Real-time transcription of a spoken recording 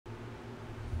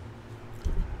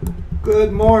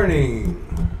Good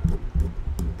morning,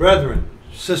 brethren,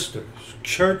 sisters,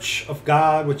 Church of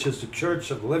God, which is the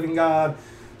Church of the living God,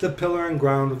 the pillar and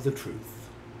ground of the truth.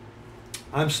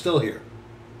 I'm still here,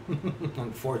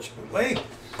 unfortunately.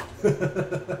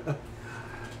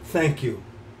 Thank you.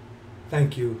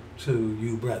 Thank you to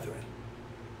you, brethren,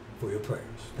 for your prayers.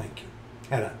 Thank you.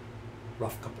 Had a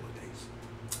rough couple of days.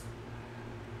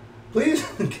 Please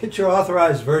get your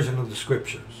authorized version of the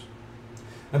Scriptures.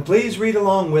 And please read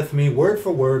along with me, word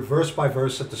for word, verse by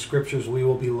verse, at the Scriptures we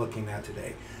will be looking at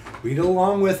today. Read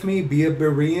along with me, be a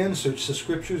Berean, search the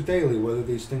Scriptures daily, whether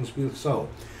these things be so.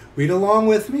 Read along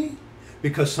with me,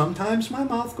 because sometimes my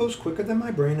mouth goes quicker than my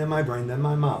brain, and my brain than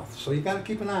my mouth. So you got to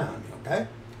keep an eye on me, okay?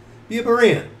 Be a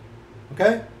Berean,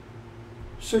 okay?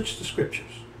 Search the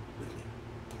Scriptures with me,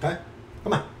 okay?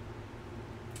 Come on.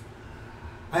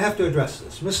 I have to address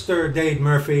this. Mr. Dade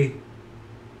Murphy,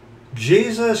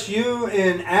 Jesus, you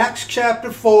in Acts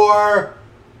chapter 4,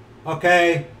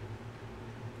 okay,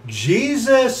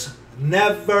 Jesus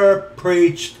never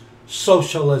preached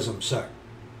socialism, sir.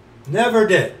 Never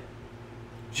did.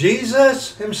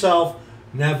 Jesus himself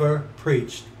never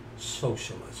preached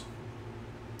socialism.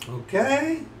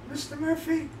 Okay, Mr.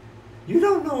 Murphy? You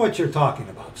don't know what you're talking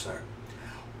about, sir.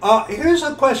 Here's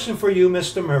a question for you,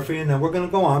 Mr. Murphy, and then we're going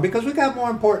to go on because we got more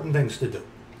important things to do.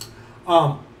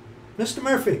 Mr.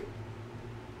 Murphy,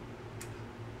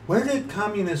 where did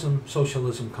communism,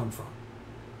 socialism come from?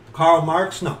 Karl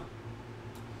Marx? No.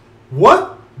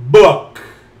 What book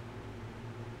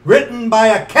written by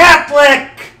a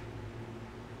Catholic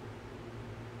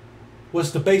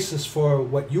was the basis for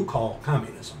what you call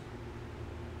communism?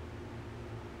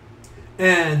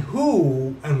 And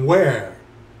who and where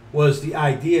was the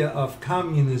idea of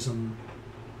communism,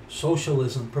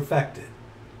 socialism perfected?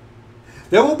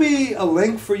 There will be a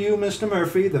link for you, Mr.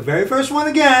 Murphy, the very first one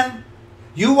again.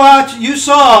 You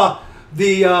saw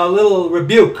the little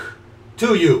rebuke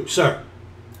to you, sir.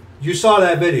 You saw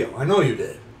that video. I know you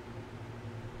did.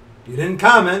 You didn't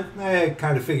comment. I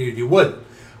kind of figured you wouldn't.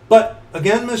 But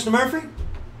again, Mr. Murphy,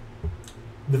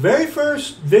 the very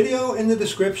first video in the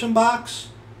description box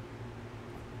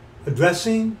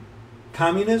addressing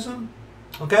communism,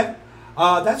 okay,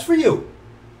 that's for you.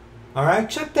 All right,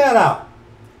 check that out.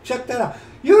 Check that out.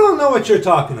 You don't know what you're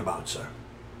talking about, sir.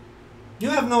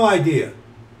 You have no idea.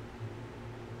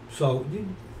 So,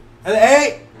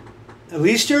 hey, at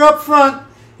least you're up front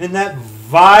in that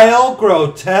vile,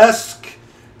 grotesque,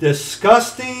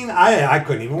 disgusting. I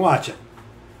couldn't even watch it.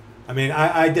 I mean,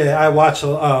 I did. I watched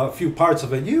a few parts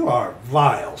of it. You are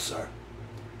vile, sir.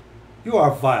 You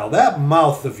are vile. That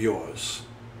mouth of yours.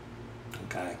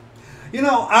 Okay. You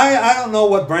know, I don't know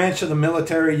what branch of the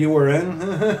military you were in.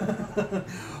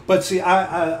 But see,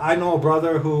 I know a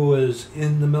brother who is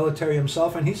in the military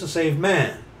himself, and he's a saved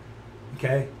man.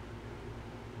 Okay?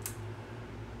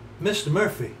 Mr.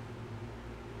 Murphy,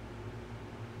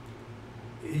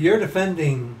 you're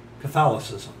defending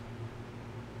Catholicism.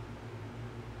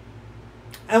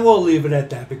 And we'll leave it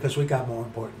at that because we got more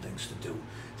important things to do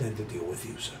than to deal with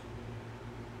you, sir.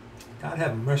 God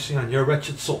have mercy on your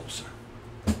wretched soul, sir.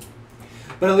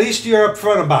 But at least you're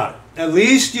upfront about it. At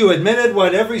least you admitted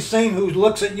what every saint who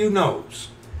looks at you knows.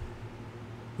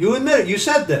 You admit it. You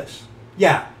said this.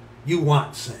 Yeah, you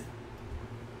want sin.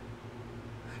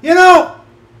 You know,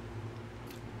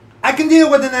 I can deal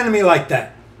with an enemy like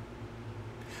that.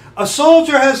 A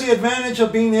soldier has the advantage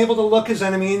of being able to look his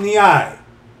enemy in the eye.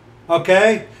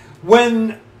 Okay?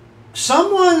 When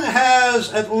someone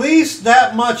has at least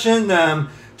that much in them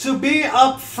to be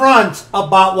upfront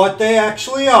about what they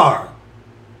actually are.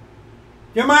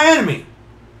 You're my enemy.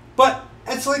 But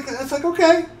it's like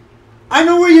okay, I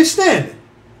know where you're standing.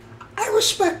 I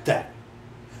respect that.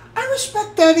 I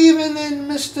respect that even in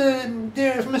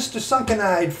Mr.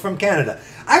 Sunken-Eyed from Canada.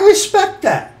 I respect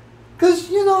that. Because,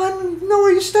 you know, I know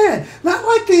where you stand. Not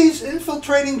like these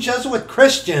infiltrating Jesuit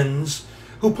Christians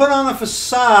who put on a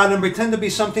facade and pretend to be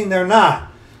something they're not.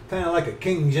 Kind of like a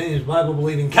King James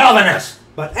Bible-believing Calvinist.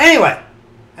 But anyway.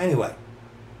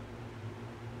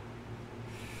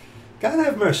 God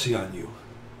have mercy on you.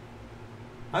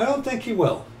 I don't think he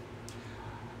will.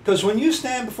 Because when you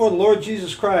stand before the Lord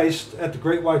Jesus Christ at the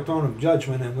great white throne of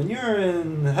judgment, and when you're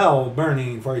in hell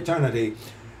burning for eternity,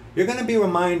 you're going to be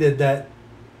reminded that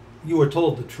you were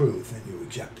told the truth and you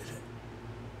rejected it.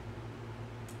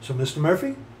 So, Mr.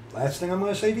 Murphy, last thing I'm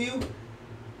going to say to you,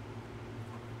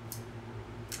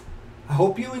 I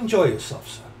hope you enjoy yourself,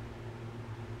 sir.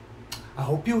 I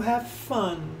hope you have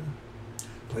fun.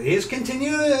 Please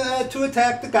continue to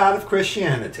attack the God of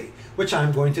Christianity, which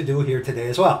I'm going to do here today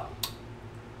as well.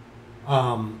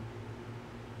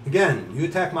 Again, you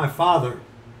attack my father,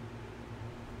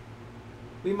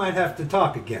 we might have to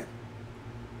talk again.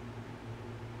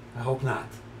 I hope not.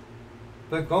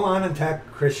 But go on and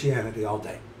attack Christianity all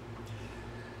day.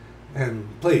 And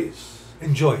please,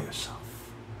 enjoy yourself.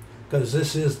 Because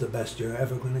this is the best you're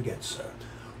ever going to get, sir.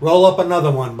 Roll up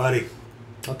another one, buddy.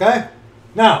 Okay?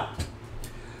 Now,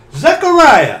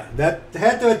 Zechariah, that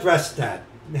had to address that.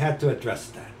 They had to address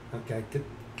that. Okay?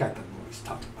 Guy doesn't know what he's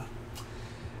talking about.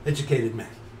 Educated man.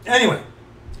 Anyway,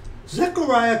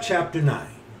 Zechariah chapter 9.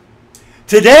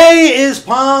 Today is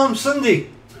Palm Sunday.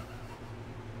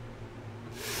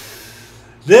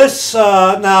 This,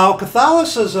 now,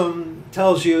 Catholicism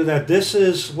tells you that this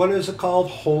is, what is it called?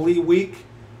 Holy Week.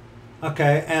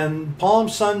 Okay, and Palm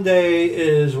Sunday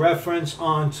is reference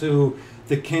onto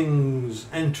the king's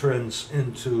entrance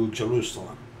into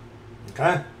Jerusalem.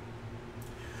 Okay?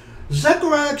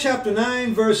 Zechariah chapter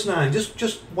 9, verse 9.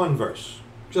 Just one verse.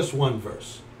 Just one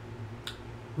verse.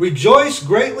 Rejoice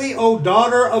greatly, O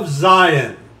daughter of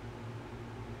Zion.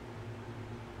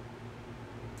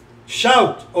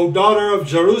 Shout, O daughter of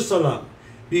Jerusalem.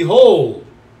 Behold,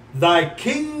 thy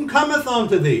king cometh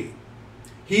unto thee.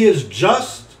 He is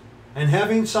just and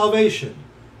having salvation,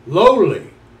 lowly,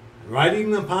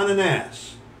 riding upon an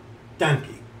ass,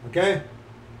 donkey, okay?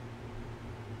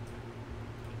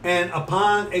 And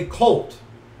upon a colt,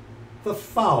 the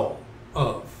foal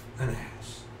of an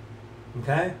ass,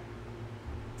 okay?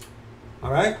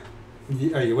 All right?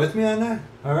 Are you with me on that?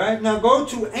 All right, now go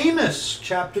to Amos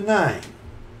chapter 9.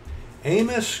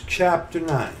 Amos chapter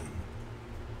 9.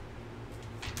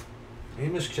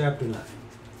 Amos chapter 9.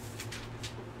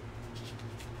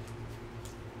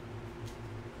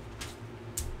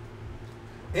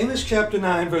 Amos chapter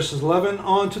 9, verses 11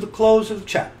 on to the close of the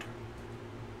chapter.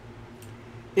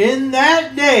 In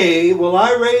that day will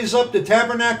I raise up the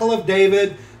tabernacle of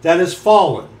David that is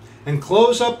fallen, and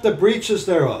close up the breaches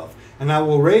thereof. And I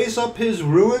will raise up his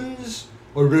ruins,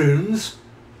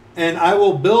 and I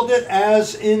will build it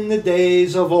as in the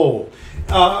days of old.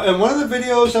 In one of the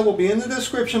videos that will be in the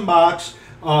description box,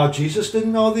 Jesus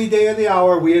didn't know the day or the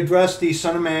hour. We addressed the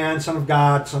Son of Man, Son of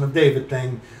God, Son of David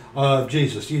thing of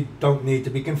Jesus. You don't need to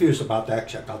be confused about that.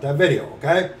 Check out that video,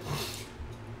 okay?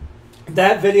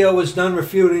 That video was done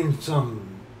refuting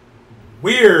some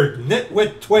weird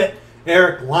nitwit twit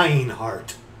Eric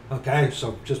Lionheart. Okay,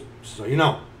 so just so you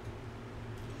know.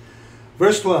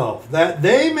 Verse 12, that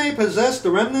they may possess the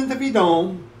remnant of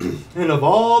Edom and of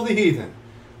all the heathen,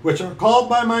 which are called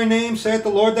by my name, saith the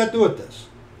Lord that doeth this.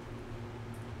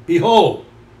 Behold,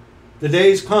 the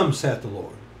days come, saith the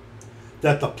Lord,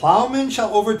 that the plowman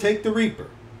shall overtake the reaper,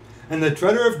 and the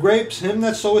treader of grapes him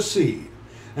that soweth seed.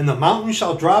 And the mountain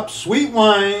shall drop sweet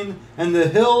wine, and the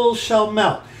hills shall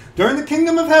melt. During the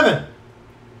kingdom of heaven,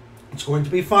 it's going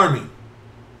to be farming.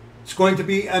 It's going to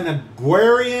be an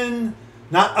agrarian,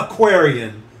 not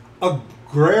aquarian,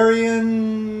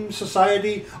 agrarian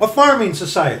society, a farming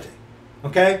society.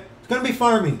 Okay? It's going to be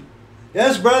farming.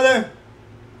 Yes, brother?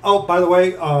 Oh, by the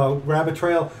way, rabbit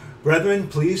trail. Brethren,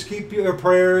 please keep your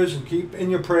prayers and keep in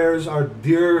your prayers our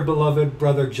dear beloved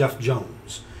brother Jeff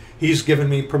Jones. He's given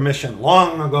me permission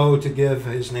long ago to give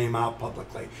his name out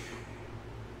publicly.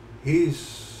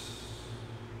 He's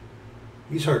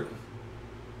hurting.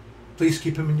 Please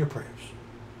keep him in your prayers.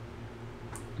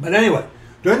 But anyway,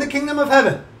 during the kingdom of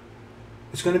heaven,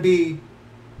 it's going to be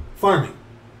farming.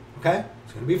 Okay?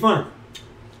 It's going to be farming.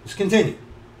 Let's continue.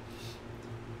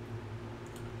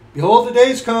 Behold, the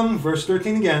days come, verse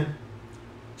 13 again,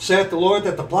 saith the Lord,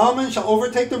 that the plowman shall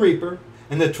overtake the reaper,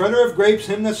 and the treader of grapes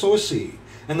him that soweth seed.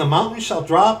 And the mountains shall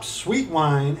drop sweet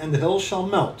wine, and the hills shall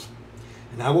melt.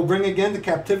 And I will bring again the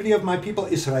captivity of my people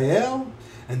Israel,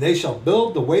 and they shall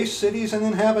build the waste cities and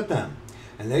inhabit them.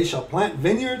 And they shall plant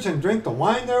vineyards and drink the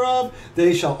wine thereof.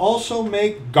 They shall also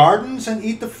make gardens and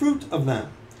eat the fruit of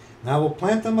them. And I will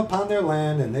plant them upon their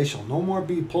land, and they shall no more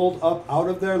be pulled up out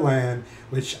of their land,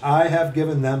 which I have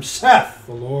given them, saith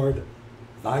the Lord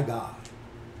thy God.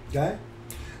 Okay?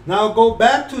 Now go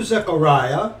back to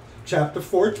Zechariah chapter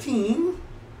 14,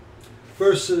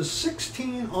 verses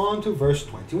 16 on to verse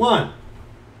 21.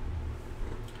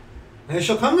 And it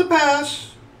shall come to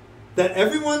pass that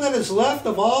everyone that is left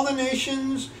of all the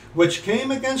nations which came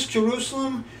against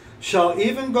Jerusalem shall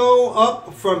even go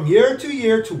up from year to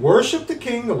year to worship the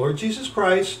King, the Lord Jesus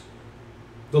Christ,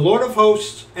 the Lord of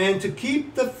hosts, and to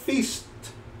keep the feast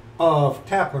of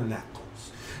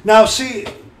tabernacles. Now see,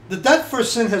 the debt for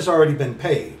sin has already been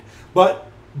paid, but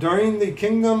during the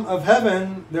kingdom of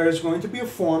heaven, there is going to be a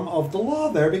form of the law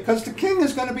there, because the king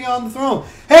is going to be on the throne.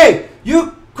 Hey,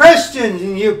 you Christians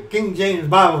and you King James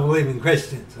Bible believing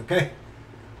Christians, okay?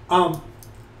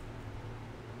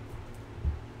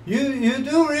 You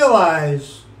do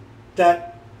realize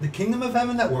that the kingdom of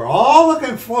heaven that we're all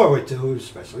looking forward to,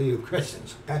 especially you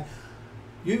Christians, okay?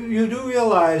 You do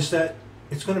realize that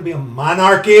it's going to be a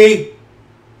monarchy.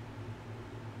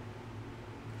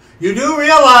 You do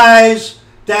realize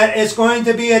that it's going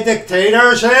to be a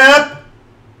dictatorship.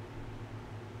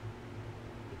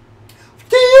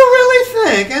 Do you really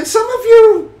think, and some of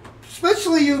you,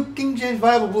 especially you King James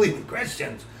Bible believing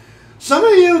Christians, some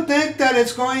of you think that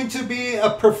it's going to be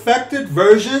a perfected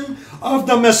version of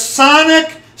the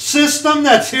Masonic system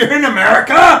that's here in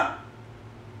America?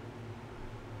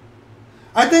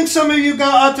 I think some of you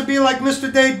ought to be like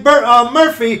Mr. Dave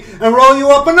Murphy and roll you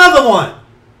up another one.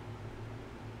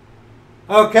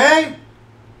 Okay?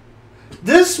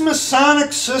 This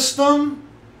Masonic system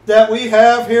that we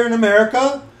have here in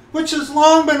America, which has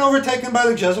long been overtaken by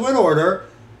the Jesuit order,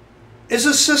 is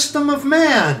a system of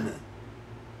man.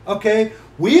 Okay?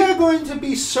 We are going to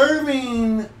be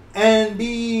serving and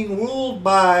being ruled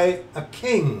by a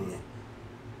king.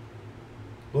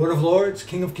 Lord of Lords,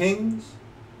 King of Kings.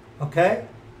 Okay?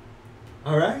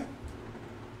 All right?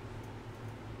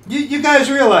 You guys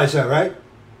realize that, right?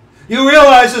 You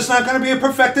realize it's not going to be a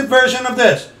perfected version of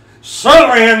this.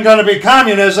 Certainly isn't going to be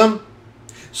communism.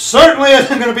 Certainly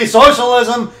isn't going to be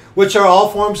socialism, which are all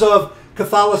forms of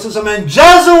Catholicism and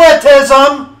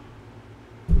Jesuitism.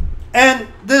 And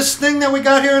this thing that we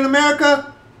got here in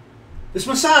America is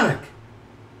Masonic.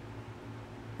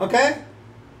 Okay?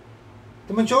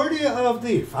 The majority of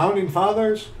the founding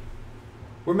fathers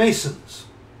were Masons.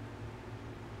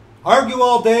 Argue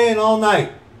all day and all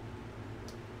night.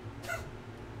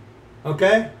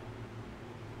 Okay?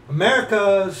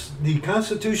 America's, the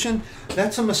Constitution,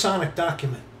 that's a Masonic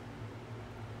document.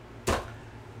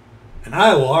 And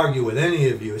I will argue with any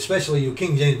of you, especially you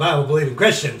King James Bible believing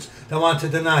Christians, that want to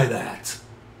deny that.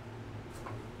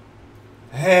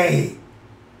 Hey,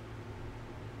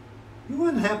 you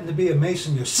wouldn't happen to be a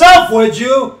Mason yourself, would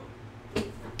you?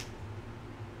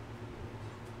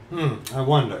 I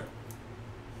wonder.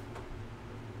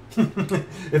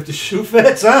 If the shoe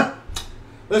fits, huh?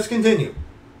 Let's continue.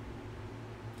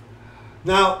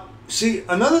 Now, see,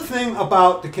 another thing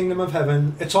about the kingdom of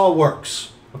heaven, it's all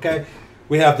works. Okay?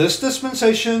 We have this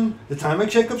dispensation, the time of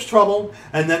Jacob's trouble,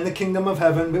 and then the kingdom of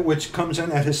heaven, which comes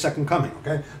in at his second coming.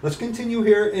 Okay? Let's continue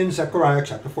here in Zechariah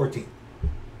chapter 14.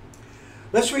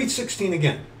 Let's read 16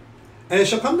 again. And it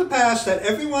shall come to pass that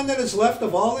everyone that is left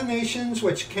of all the nations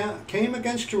which came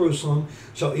against Jerusalem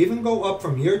shall even go up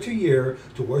from year to year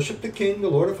to worship the King, the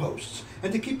Lord of hosts,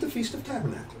 and to keep the Feast of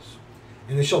Tabernacles.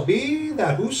 And it shall be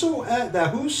that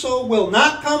whoso will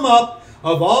not come up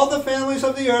of all the families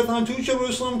of the earth unto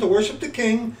Jerusalem to worship the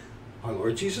King, our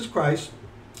Lord Jesus Christ,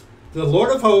 the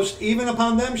Lord of hosts, even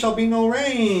upon them shall be no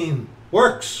rain.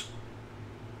 Works.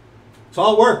 It's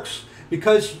all works.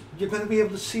 Because you're going to be able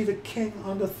to see the King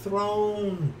on the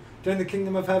throne during the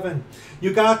kingdom of heaven.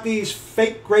 You got these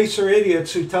fake gracer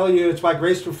idiots who tell you it's by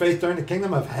grace through faith during the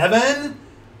kingdom of heaven.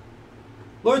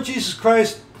 Lord Jesus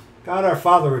Christ, God our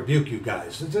Father, rebuke you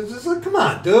guys. It's like, come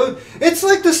on, dude. It's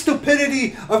like the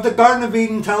stupidity of the Garden of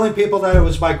Eden telling people that it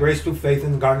was by grace through faith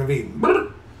in the Garden of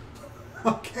Eden.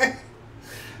 Okay?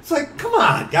 It's like, come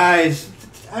on, guys.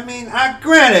 I mean,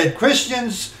 granted,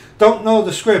 Christians don't know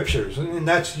the scriptures, and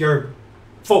that's your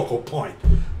focal point.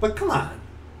 But come on.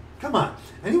 Come on.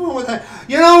 Anyone with that?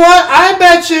 You know what? I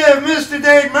bet you if Mr.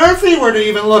 Dave Murphy were to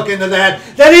even look into that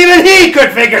even he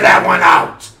could figure that one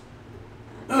out.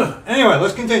 Anyway,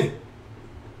 let's continue.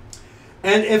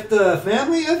 And if the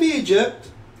family of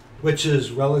Egypt, which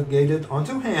is relegated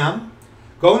unto Ham,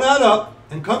 go not up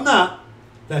and come not,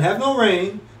 that have no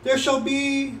rain, there shall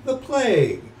be the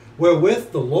plague,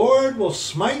 wherewith the Lord will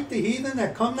smite the heathen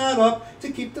that come not up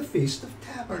to keep the Feast of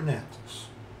Tabernacles.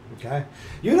 Okay?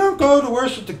 You don't go to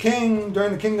worship the King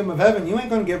during the kingdom of heaven. You ain't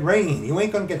going to get rain. You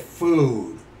ain't going to get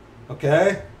food.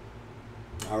 Okay?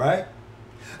 All right?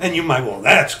 And you might, well,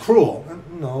 that's cruel.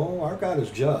 No, our God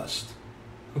is just.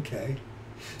 Okay?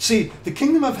 See, the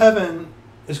kingdom of heaven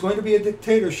is going to be a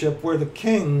dictatorship where the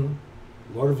King,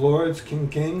 Lord of Lords, King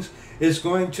of Kings, is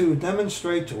going to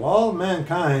demonstrate to all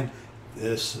mankind,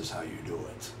 this is how you do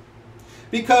it.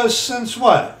 Because since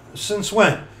what? Since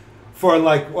when? For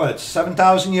like, what,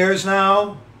 7,000 years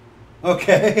now?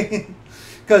 Okay?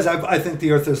 Because I think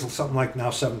the earth is something like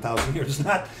now 7,000 years,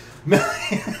 not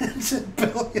millions and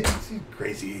billions. You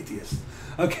crazy atheists.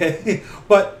 Okay?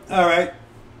 But, all right.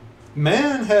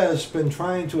 Man has been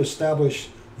trying to establish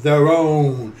their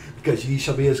own, because ye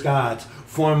shall be as gods,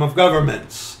 form of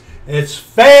governments. It's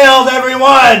failed,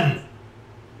 everyone!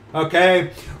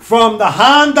 Okay, from the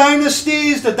Han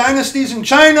dynasties, the dynasties in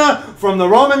China, from the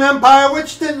Roman Empire,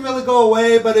 which didn't really go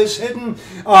away but is hidden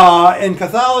in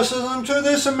Catholicism, to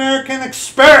this American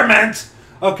experiment.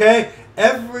 Okay,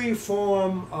 every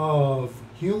form of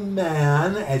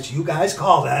human, as you guys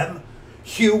call them,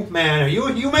 human. Are you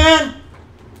a human?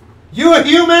 You a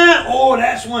human? Oh,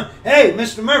 that's one. Hey,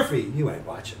 Mr. Murphy, you ain't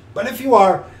watching. But if you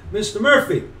are, Mr.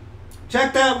 Murphy,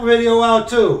 check that video out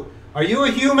too. Are you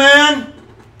a human?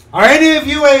 Are any of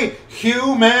you a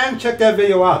human? Check that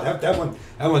video out. That one's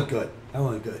good. That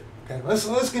one's good. Okay,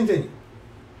 let's continue.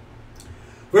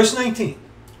 Verse 19.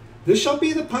 This shall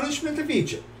be the punishment of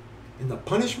Egypt, and the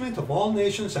punishment of all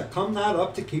nations that come not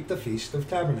up to keep the Feast of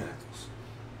Tabernacles.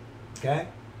 Okay?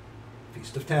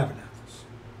 Feast of Tabernacles.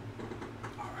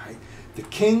 All right. The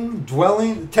king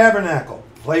dwelling, the tabernacle,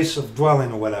 place of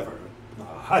dwelling or whatever, a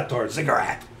hut or a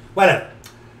ziggurat, whatever.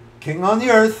 King on the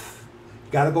earth,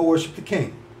 you got to go worship the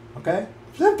king. Okay?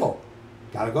 Simple.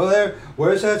 Got to go there.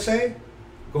 Where does that say?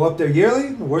 Go up there yearly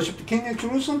and worship the king at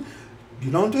Jerusalem? You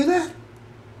don't do that,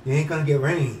 you ain't going to get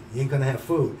rain. You ain't going to have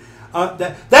food.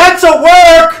 That's a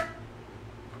work!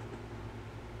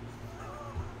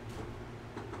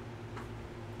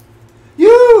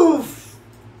 You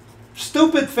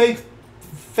stupid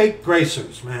fake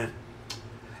gracers, man.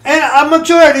 And a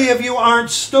majority of you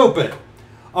aren't stupid.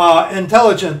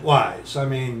 Intelligent-wise. I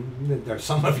mean, there's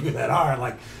some of you that are,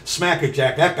 like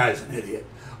Smackerjack, that guy's an idiot.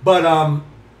 But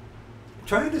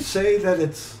trying to say that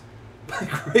it's by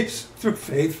grace through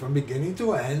faith from beginning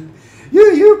to end,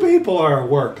 you people are a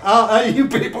work. You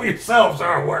people yourselves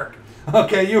are a work.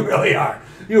 Okay, you really are.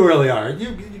 You really are.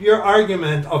 Your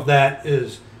argument of that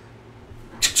is...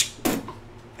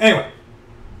 Anyway.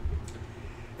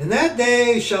 In that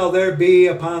day shall there be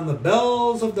upon the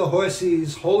bells of the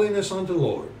horses holiness unto the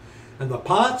Lord, and the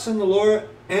pots in the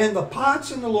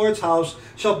Lord's house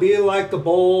shall be like the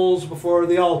bowls before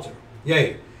the altar.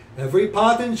 Yea, every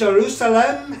pot in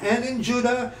Jerusalem and in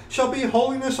Judah shall be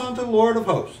holiness unto the Lord of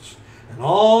hosts. And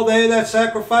all they that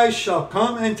sacrifice shall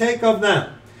come and take of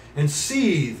them, and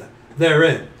seethe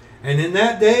therein. And in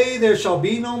that day there shall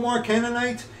be no more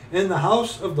Canaanite in the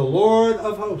house of the Lord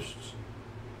of hosts.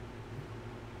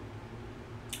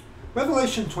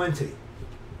 Revelation 20.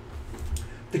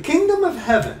 The kingdom of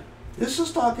heaven. This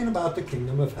is talking about the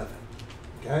kingdom of heaven.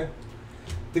 Okay?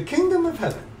 The kingdom of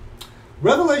heaven.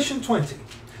 Revelation 20.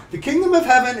 The kingdom of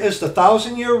heaven is the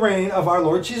 1,000-year reign of our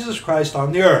Lord Jesus Christ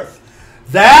on the earth.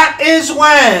 That is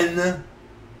when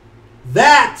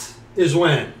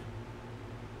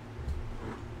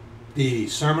the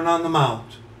Sermon on the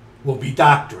Mount will be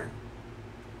doctrine.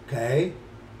 Okay?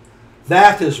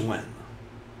 That is when.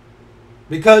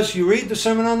 Because you read the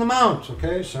Sermon on the Mount,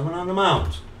 okay? Sermon on the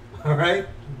Mount. All right?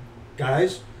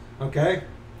 Guys, okay?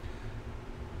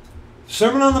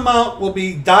 Sermon on the Mount will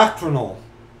be doctrinal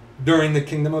during the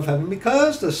kingdom of heaven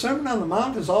because the Sermon on the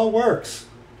Mount is all works.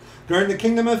 During the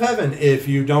kingdom of heaven, if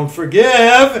you don't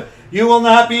forgive, you will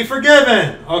not be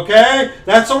forgiven, okay?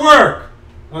 That's a work,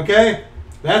 okay?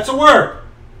 That's a work.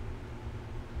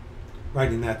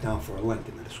 Writing that down for a link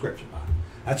in the description box.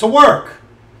 That's a work.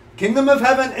 Kingdom of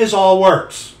heaven is all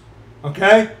works.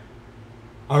 Okay?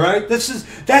 All right?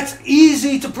 That's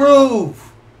easy to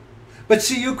prove. But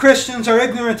see, you Christians are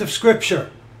ignorant of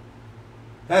Scripture.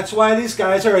 That's why these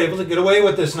guys are able to get away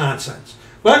with this nonsense.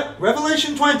 But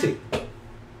Revelation 20,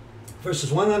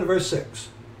 verses 1 to verse 6.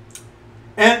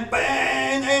 And by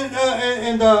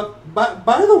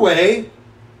the way,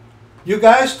 you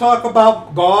guys talk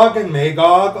about Gog and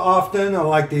Magog often, or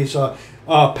like these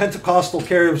Pentecostal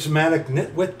charismatic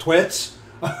nitwit twits,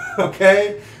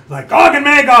 okay? Like Gog and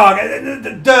Magog.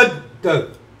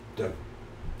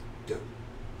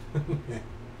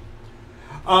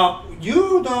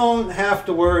 You don't have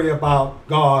to worry about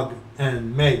Gog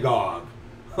and Magog,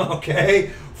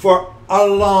 okay, for a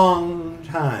long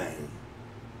time.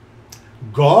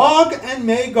 Gog and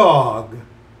Magog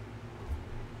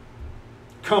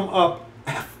come up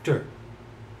after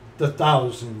the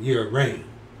 1,000-year reign.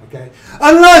 Okay?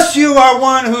 Unless you are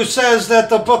one who says that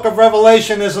the book of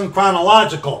Revelation isn't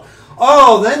chronological.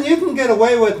 Oh, then you can get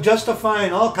away with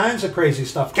justifying all kinds of crazy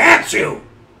stuff, can't you?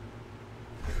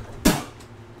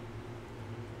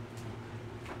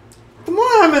 The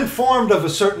more I'm informed of a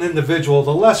certain individual,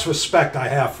 the less respect I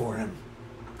have for him.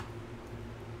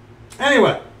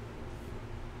 Anyway.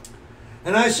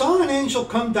 And I saw an angel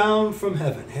come down from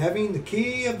heaven, having the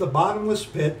key of the bottomless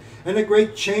pit and a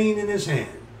great chain in his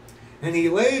hand. And he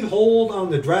laid hold on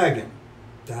the dragon,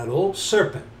 that old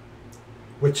serpent,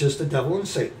 which is the devil and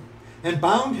Satan, and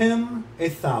bound him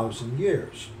 1,000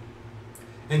 years,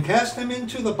 and cast him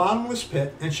into the bottomless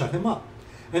pit, and shut him up,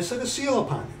 and set a seal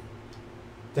upon him,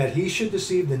 that he should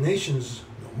deceive the nations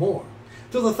no more,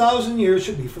 till the 1,000 years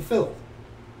should be fulfilled.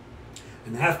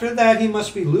 And after that he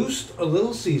must be loosed a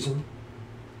little season.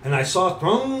 And I saw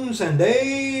thrones, and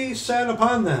they sat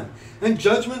upon them, and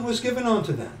judgment was given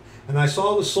unto them. And I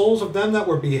saw the souls of them that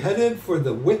were beheaded for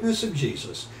the witness of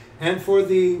Jesus, and for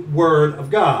the word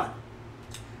of God,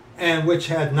 and which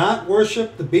had not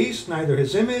worshipped the beast, neither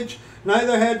his image,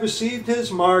 neither had received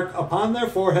his mark upon their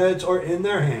foreheads or in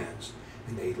their hands.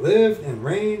 And they lived and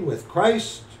reigned with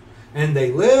Christ, and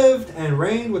they lived and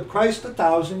reigned with Christ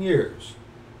 1,000 years.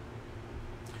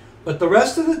 But the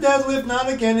rest of the dead lived not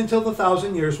again until the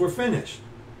 1,000 years were finished.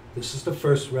 This is the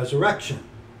first resurrection.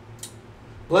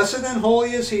 Blessed and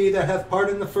holy is he that hath part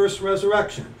in the first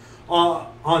resurrection.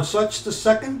 On such the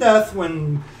second death,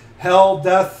 when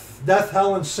death,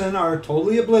 hell, and sin are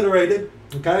totally obliterated,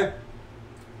 okay?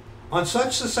 On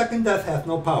such the second death hath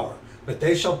no power, but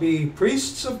they shall be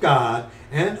priests of God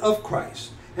and of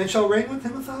Christ, and shall reign with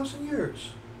him 1,000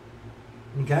 years.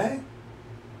 Okay?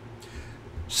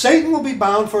 Satan will be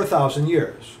bound for 1,000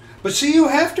 years. But see, you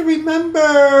have to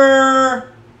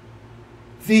remember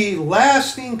the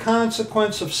lasting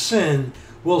consequence of sin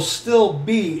will still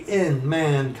be in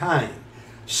mankind.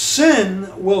 Sin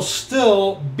will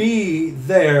still be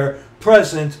there,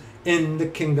 present in the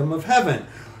kingdom of heaven.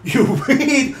 You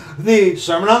read the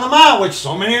Sermon on the Mount, which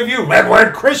so many of you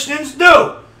red-word Christians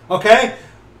do. Okay?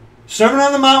 Sermon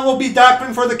on the Mount will be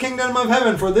doctrine for the kingdom of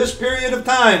heaven for this period of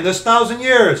time, this 1,000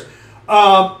 years.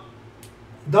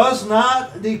 Does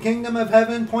not the kingdom of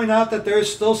heaven point out that there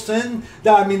is still sin?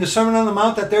 The Sermon on the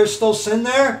Mount, that there is still sin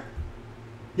there?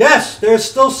 Yes, there is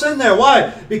still sin there.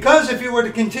 Why? Because if you were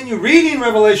to continue reading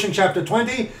Revelation chapter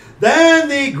 20, then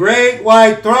the great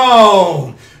white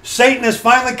throne, Satan is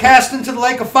finally cast into the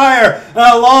lake of fire,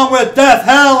 along with death,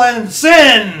 hell, and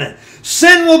sin.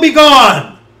 Sin will be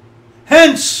gone.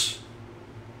 Hence,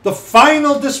 the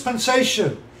final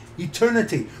dispensation,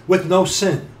 eternity with no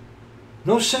sin.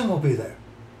 No sin will be there.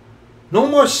 No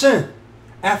more sin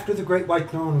after the great white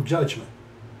throne of judgment.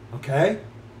 Okay?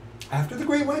 After the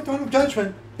great white throne of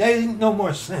judgment, there ain't no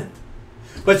more sin.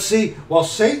 But see, while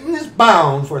Satan is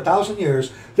bound for 1,000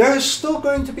 years, there is still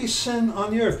going to be sin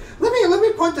on the earth. Let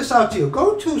me point this out to you.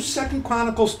 Go to 2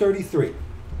 Chronicles 33.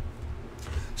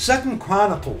 2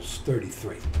 Chronicles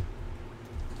 33.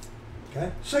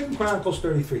 Okay? 2 Chronicles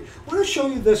 33. I want to show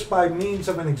you this by means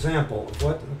of an example of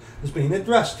what is being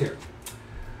addressed here.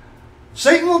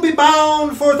 Satan will be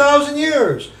bound for 1,000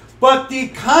 years, but the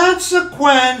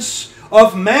consequence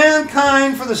of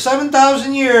mankind for the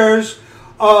 7,000 years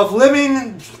of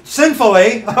living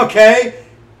sinfully, okay,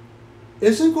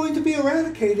 isn't going to be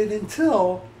eradicated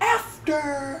until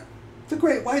after the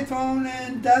great white throne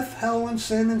and death, hell, and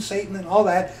sin, and Satan, and all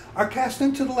that are cast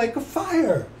into the lake of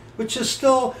fire, which is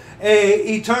still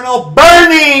a eternal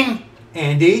burning,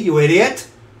 Andy, you idiot,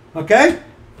 okay?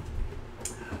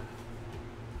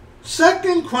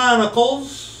 2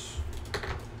 Chronicles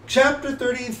chapter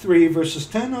 33, verses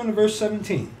 10 on to verse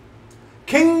 17.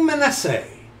 King Manasseh,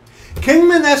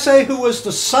 who was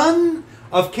the son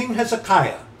of King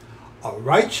Hezekiah, a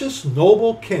righteous,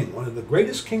 noble king, one of the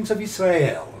greatest kings of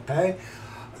Israel, okay?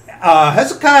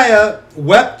 Hezekiah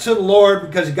wept to the Lord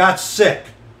because he got sick,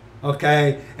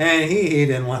 okay? And he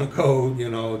didn't want to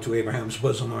go, to Abraham's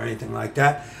bosom or anything like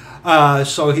that.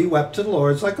 So he wept to the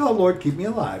Lord. It's like, oh, Lord, keep me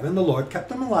alive. And the Lord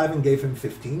kept him alive and gave him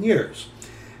 15 years.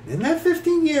 In that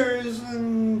 15 years,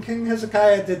 King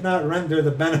Hezekiah did not render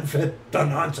the benefit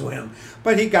done unto him.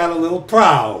 But he got a little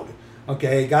proud.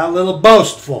 Okay, he got a little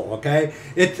boastful. Okay,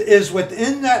 it is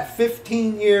within that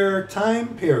 15-year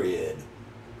time period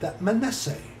that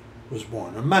Manasseh was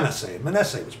born. Or Manasseh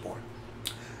was born.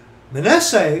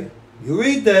 Manasseh, you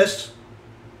read this.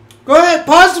 Go ahead,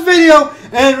 pause the video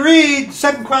and read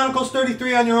 2 Chronicles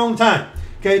 33 on your own time.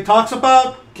 Okay, it talks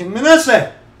about King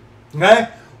Manasseh. Okay,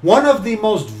 one of the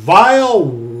most vile,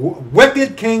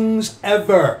 wicked kings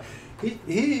ever.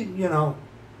 He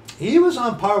was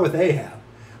on par with Ahab.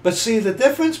 But see, the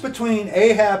difference between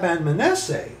Ahab and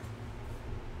Manasseh,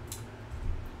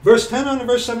 verse 10 on to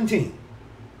verse 17.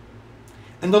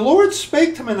 And the Lord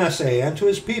spake to Manasseh and to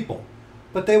his people,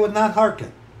 but they would not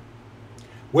hearken.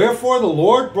 Wherefore the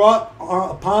Lord brought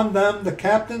upon them the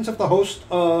captains of the host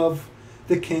of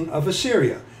the king of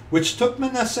Assyria, which took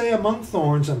Manasseh among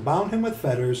thorns and bound him with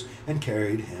fetters and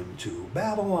carried him to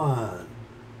Babylon.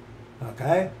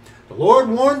 Okay? The Lord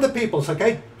warned the people. It's like,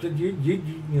 hey,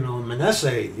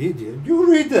 Manasseh, you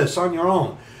read this on your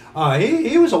own.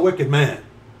 He was a wicked man.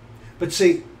 But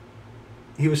see,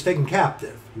 he was taken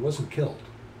captive. He wasn't killed.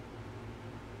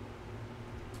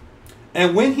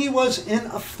 And when he was in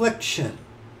affliction,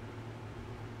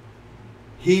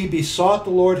 he besought the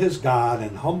Lord his God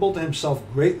and humbled himself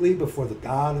greatly before the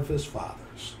God of his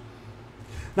fathers.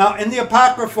 Now, in the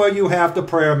Apocrypha, you have the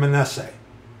prayer of Manasseh,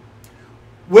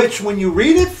 which, when you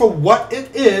read it for what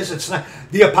it is, it's not.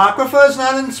 The Apocrypha is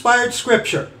not inspired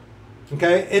scripture.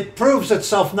 Okay, it proves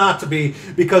itself not to be,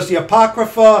 because the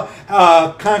Apocrypha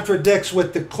contradicts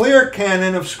with the clear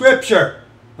canon of Scripture.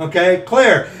 Okay,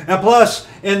 clear. And plus,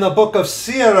 in the book of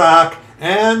Sirach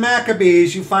and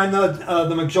Maccabees, you find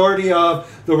the majority of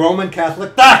the Roman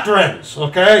Catholic doctrines.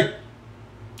 Okay,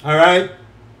 all right.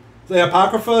 The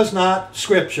Apocrypha is not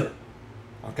Scripture.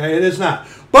 Okay, it is not.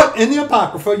 But in the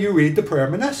Apocrypha, you read the prayer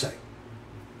of Manasseh.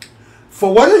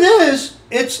 For what it is,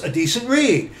 it's a decent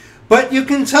read. But you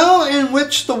can tell in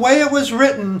which the way it was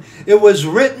written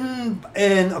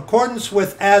in accordance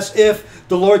with as if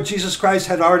the Lord Jesus Christ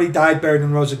had already died, buried,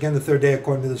 and rose again the third day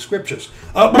according to the Scriptures.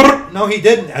 No, he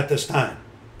didn't at this time.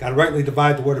 Got to rightly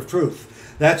divide the word of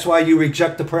truth. That's why you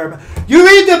reject the prayer. You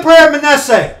read the prayer of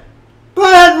Manasseh. Go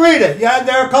ahead and read it. Yeah,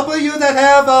 there are a couple of you that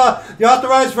have the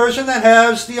authorized version that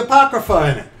has the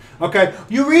Apocrypha in it. Okay,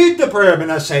 you read the prayer of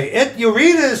Manasseh. You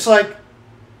read it, it's like,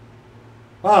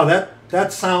 wow,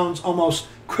 that sounds almost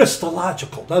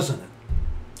Christological, doesn't it?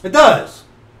 It does.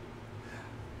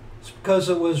 It's because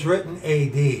it was written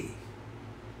AD,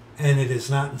 and it is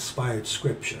not inspired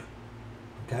scripture.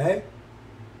 Okay?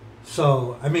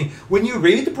 So, I mean, when you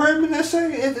read the prayer of Manasseh,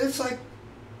 it's like,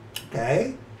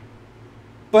 okay.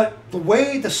 But the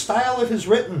way, the style it is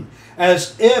written,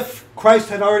 as if Christ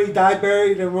had already died,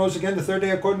 buried, and rose again the third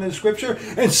day according to the Scripture.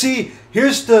 And see,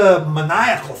 here's the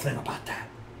maniacal thing about that.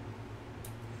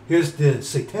 Here's the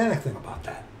satanic thing about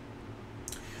that.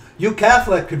 You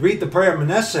Catholic could read the prayer of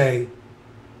Manasseh,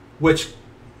 which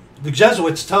the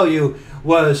Jesuits tell you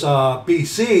was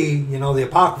BC, you know, the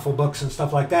apocryphal books and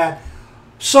stuff like that.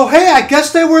 So, hey, I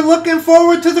guess they were looking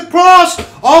forward to the cross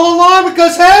all along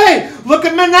because, hey, look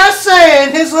at Manasseh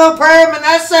and his little prayer of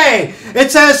Manasseh.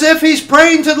 It's as if he's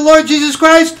praying to the Lord Jesus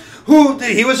Christ, who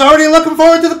he was already looking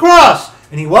forward to the cross,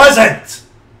 and he wasn't.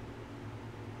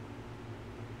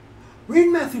 Read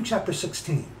Matthew chapter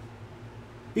 16,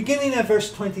 beginning at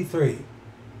verse 23.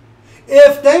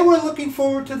 If they were looking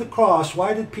forward to the cross,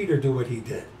 why did Peter do what he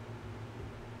did?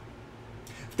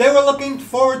 If they were looking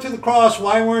forward to the cross,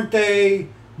 why weren't they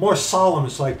more solemn?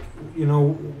 It's like, you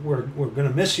know, we're going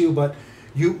to miss you, but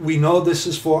we know this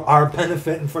is for our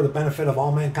benefit and for the benefit of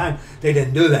all mankind. They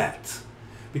didn't do that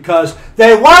because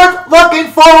they weren't looking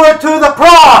forward to the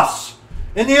cross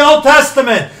in the Old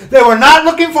Testament. They were not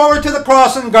looking forward to the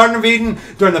cross in the Garden of Eden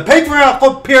during the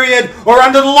patriarchal period or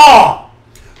under the law.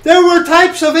 There were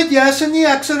types of it, yes, in the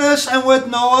Exodus and with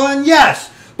Noah, and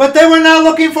yes, but they were not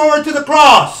looking forward to the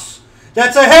cross.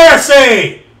 That's a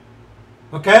heresy.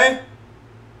 Okay?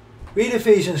 Read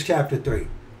Ephesians chapter 3,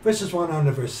 verses 1 on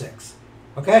to verse 6.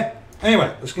 Okay?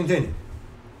 Anyway, let's continue.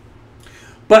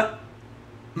 But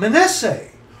Manasseh,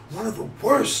 one of the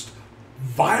worst,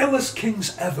 vilest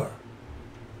kings ever.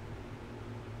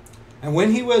 And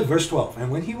when he was, verse 12,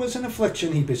 and when he was in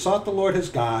affliction, he besought the Lord his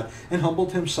God, and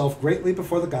humbled himself greatly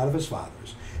before the God of his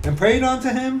fathers, and prayed unto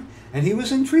him, and he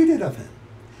was entreated of him,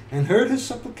 and heard his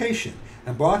supplication,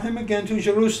 and brought him again to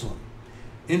Jerusalem,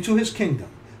 into his kingdom.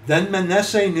 Then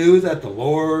Manasseh knew that the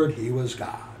Lord, he was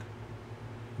God.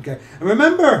 Okay, and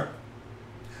remember,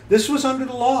 this was under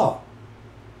the law.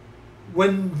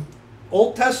 When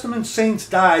Old Testament saints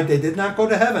died, they did not go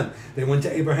to heaven. They went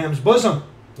to Abraham's bosom.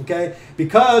 Okay,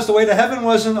 because the way to heaven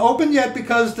wasn't open yet,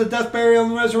 because the death, burial,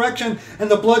 and resurrection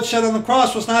and the blood shed on the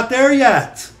cross was not there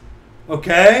yet.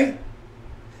 Okay?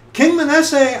 King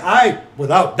Manasseh, I,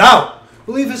 without doubt,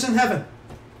 believe is in heaven.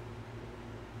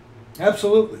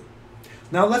 Absolutely.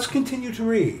 Now let's continue to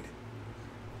read.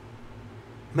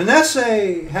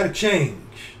 Manasseh had a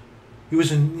change. He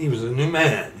was a new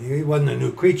man. He wasn't a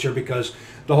new creature because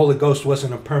the Holy Ghost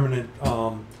wasn't a permanent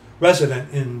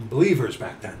resident in believers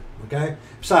back then. Okay?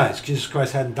 Besides, Jesus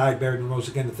Christ hadn't died, buried, and rose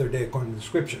again the third day according to the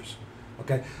Scriptures.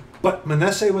 Okay? But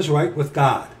Manasseh was right with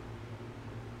God.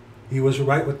 He was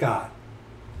right with God.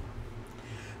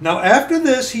 Now after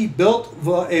this, he built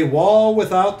a wall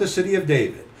without the city of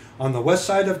David, on the west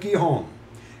side of Gihon,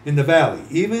 in the valley,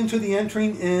 even to the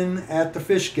entering in at the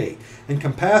fish gate, and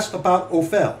compassed about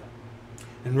Ophel,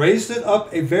 and raised it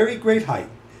up a very great height,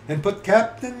 and put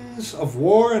captains of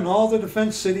war in all the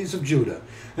defense cities of Judah.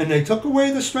 And they took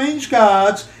away the strange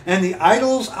gods and the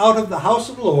idols out of the house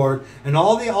of the Lord, and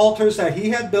all the altars that he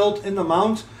had built in the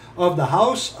mount of the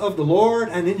house of the Lord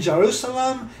and in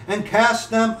Jerusalem, and cast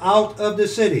them out of the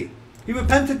city. He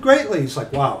repented greatly. He's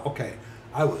like, wow, okay,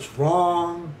 I was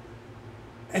wrong.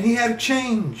 And he had a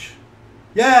change.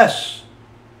 Yes.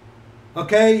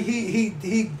 Okay,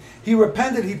 he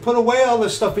repented. He put away all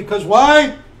this stuff because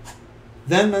why?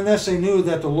 Then Manasseh knew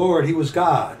that the Lord, he was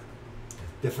God.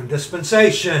 Different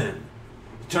dispensation.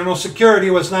 Eternal security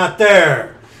was not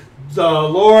there. The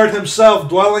Lord himself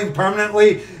dwelling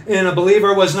permanently in a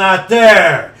believer was not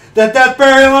there. The death,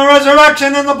 burial, and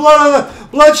resurrection and the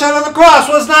bloodshed of the cross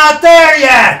was not there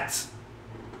yet.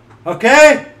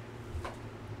 Okay?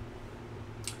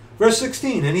 Verse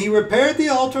 16, and he repaired the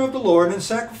altar of the Lord and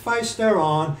sacrificed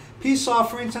thereon peace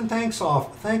offerings and thank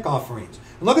offerings.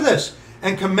 And look at this.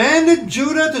 And commanded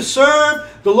Judah to serve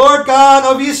the Lord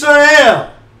God of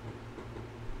Israel.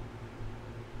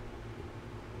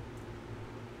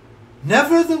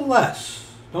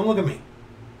 Nevertheless, don't look at me.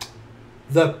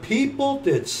 The people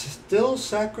did still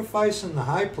sacrifice in the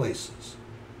high places,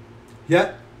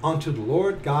 yet unto the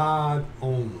Lord God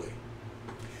only.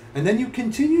 And then you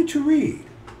continue to read.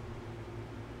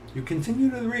 You continue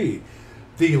to read.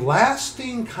 The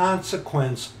lasting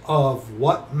consequence of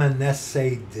what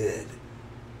Manasseh did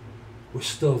was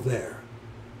still there.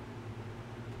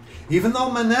 Even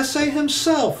though Manasseh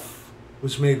himself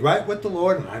was made right with the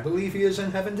Lord, and I believe he is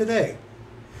in heaven today.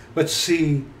 But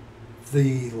see,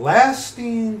 the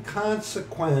lasting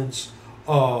consequence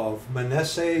of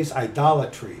Manasseh's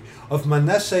idolatry, of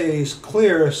Manasseh's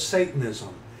clear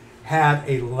Satanism, had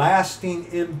a lasting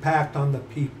impact on the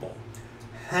people.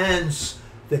 Hence,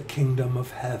 the kingdom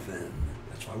of heaven.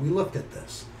 That's why we looked at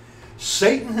this.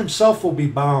 Satan himself will be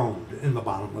bound in the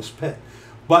bottomless pit.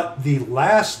 But the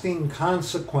lasting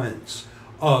consequence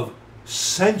of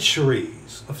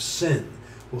centuries of sin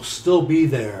will still be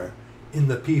there in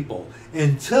the people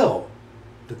until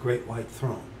the great white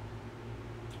throne.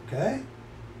 Okay?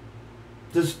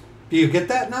 Do you get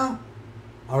that now?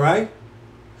 All right?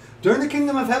 During the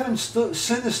kingdom of heaven, sin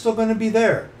is still going to be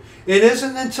there. It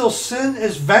isn't until sin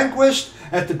is vanquished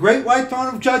at the great white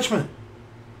throne of judgment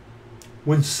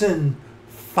when sin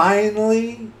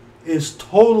finally is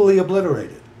totally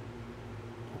obliterated.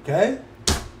 Okay?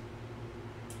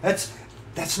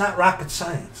 That's not rocket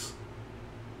science.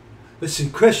 But see,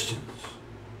 Christians,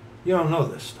 you don't know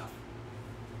this stuff.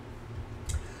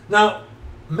 Now,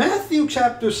 Matthew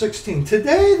chapter 16.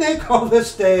 Today they call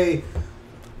this day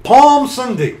Palm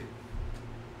Sunday.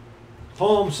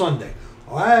 Palm Sunday.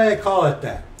 Why I call it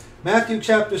that? Matthew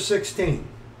chapter 16.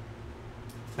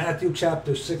 Matthew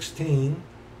chapter 16.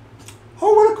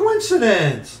 Oh, what a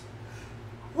coincidence.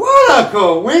 What a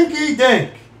co-winky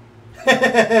dink.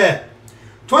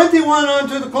 21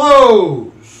 unto the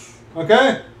close.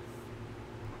 Okay?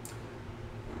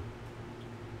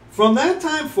 From that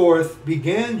time forth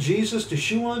began Jesus to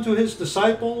shew unto his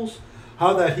disciples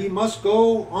how that he must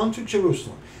go unto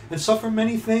Jerusalem and suffer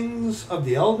many things of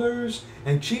the elders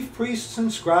and chief priests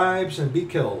and scribes, and be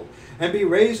killed, and be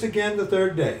raised again the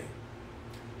third day.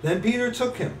 Then Peter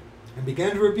took him and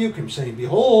began to rebuke him, saying,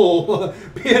 Behold,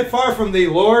 be it far from thee,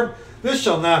 Lord, this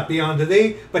shall not be unto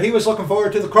thee. But he was looking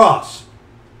forward to the cross.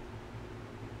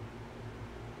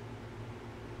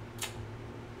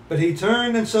 But he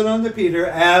turned and said unto Peter,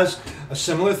 as a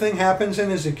similar thing happens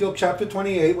in Ezekiel chapter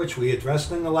 28, which we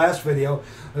addressed in the last video,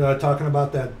 talking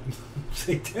about that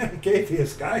satanic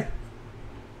atheist guy.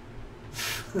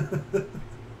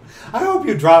 I hope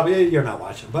you drop it. You're not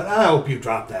watching, but I hope you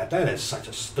drop that. That is such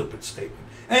a stupid statement.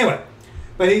 Anyway,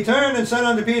 but he turned and said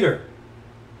unto Peter,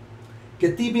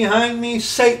 Get thee behind me,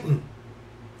 Satan.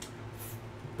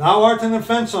 Thou art an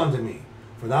offense unto me,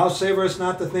 for thou savorest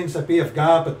not the things that be of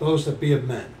God, but those that be of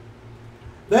men.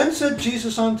 Then said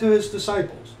Jesus unto his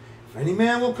disciples, If any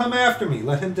man will come after me,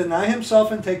 let him deny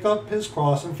himself and take up his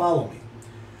cross and follow me.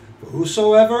 For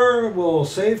whosoever will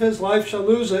save his life shall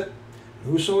lose it,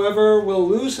 and whosoever will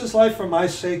lose his life for my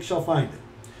sake shall find it.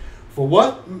 For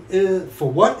what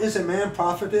is a man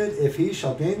profited if he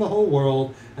shall gain the whole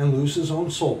world and lose his own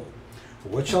soul? For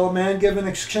what shall a man give in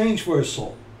exchange for his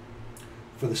soul?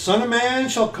 For the Son of Man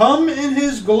shall come in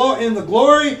the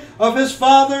glory of his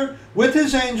Father with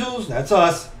his angels, that's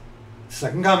us,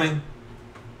 second coming,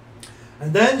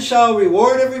 and then shall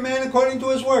reward every man according to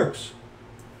his works.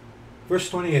 Verse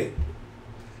 28.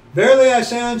 Verily I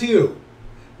say unto you,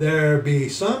 there be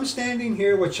some standing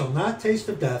here which shall not taste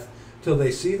of death till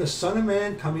they see the Son of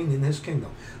Man coming in his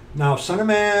kingdom. Now, Son of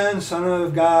Man, Son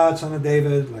of God, Son of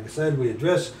David, like I said, we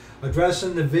address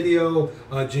in the video,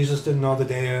 Jesus didn't know the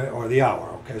day or the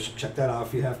hour. Okay, so check that out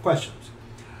if you have questions.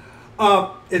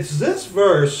 It's this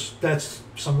verse that's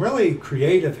some really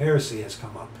creative heresy has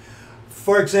come up.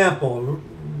 For example,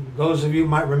 those of you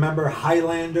might remember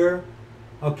Highlander,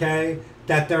 okay,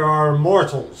 that there are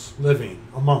mortals living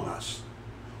among us,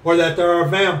 or that there are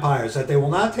vampires, that they will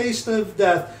not taste of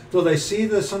death till they see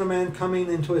the Son of Man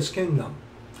coming into his kingdom.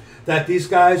 that these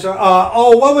guys are.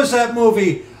 Oh, what was that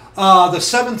movie? The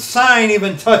Seventh Sign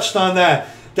even touched on that.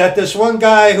 That this one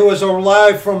guy who was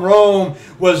alive from Rome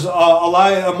was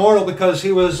alive, immortal, because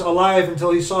he was alive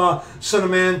until he saw Son of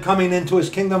Man coming into his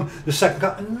kingdom. The second.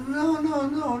 No, no,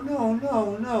 no, no,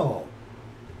 no, no.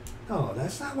 No,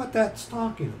 that's not what that's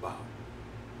talking about.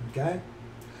 Okay?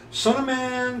 Son of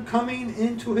Man coming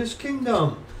into his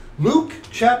kingdom. Luke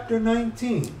chapter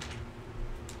 19.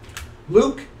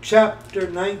 Luke chapter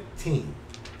 19.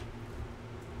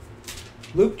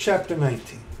 Luke chapter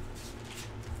 19.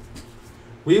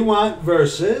 We want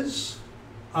verses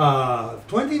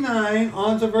 29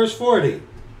 on to verse 40.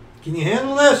 Can you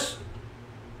handle this?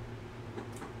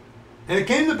 And it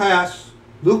came to pass,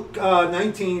 Luke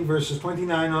 19, verses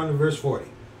 29 on to verse 40.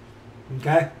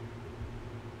 Okay?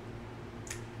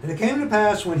 And it came to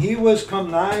pass, when he was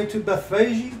come nigh to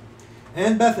Bethphage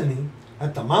and Bethany,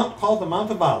 at the mount called the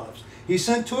Mount of Olives, he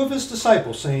sent two of his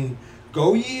disciples, saying,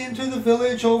 Go ye into the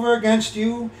village over against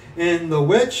you, in the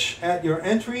which at your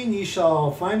entering ye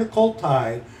shall find a colt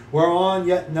tied, whereon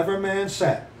yet never man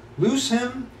sat. Loose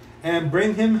him, and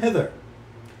bring him hither.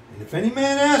 And if any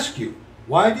man ask you,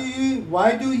 Why do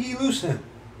ye loose him?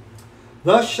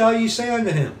 Thus shall ye say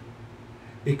unto him,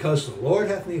 Because the Lord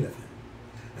hath need of him.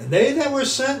 And they that were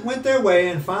sent went their way,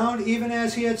 and found even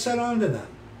as he had said unto them.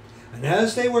 And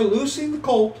as they were loosing the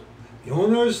colt, the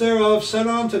owners thereof said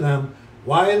unto them,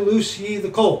 Why loose ye the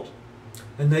colt?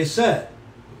 And they said,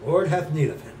 The Lord hath need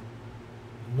of him.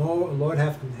 No, the Lord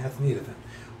hath need of him.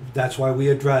 That's why we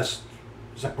addressed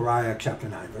Zechariah chapter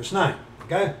 9, verse 9.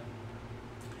 Okay?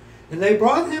 And they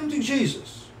brought him to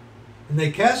Jesus, and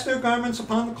they cast their garments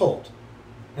upon the colt,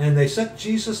 and they set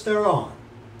Jesus thereon.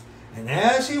 And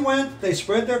as he went, they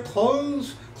spread their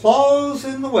clothes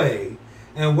in the way.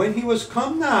 And when he was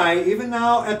come nigh, even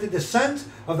now at the descent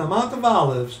of the Mount of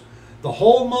Olives, the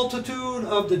whole multitude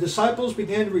of the disciples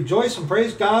began to rejoice and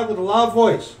praise God with a loud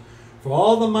voice for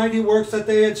all the mighty works that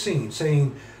they had seen,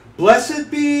 saying, Blessed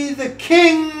be the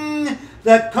King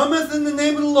that cometh in the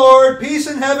name of the Lord, peace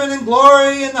in heaven and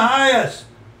glory in the highest.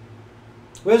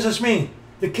 What does this mean?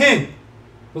 The King,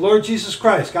 the Lord Jesus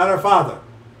Christ, God our Father,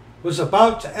 was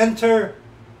about to enter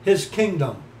his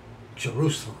kingdom,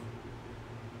 Jerusalem.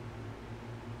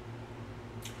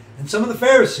 And some of the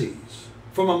Pharisees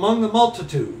from among the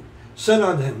multitude said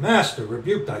unto him, Master,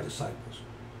 rebuke thy disciples.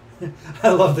 I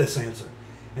love this answer.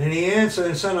 And he answered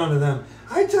and said unto them,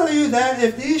 I tell you that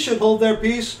if these should hold their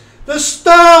peace, the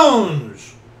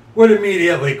stones would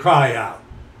immediately cry out.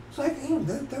 It's like,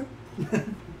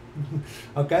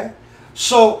 okay?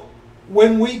 So,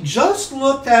 when we just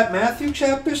looked at Matthew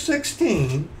chapter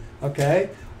 16, okay,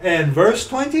 and verse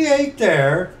 28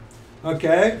 there,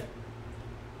 okay,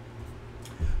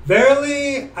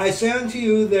 Verily I say unto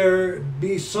you, there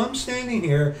be some standing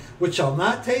here which shall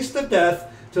not taste of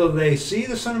death till they see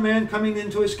the Son of Man coming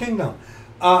into his kingdom.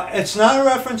 It's not a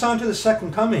reference onto the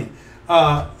second coming.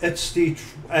 It's the,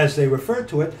 as they refer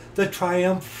to it, the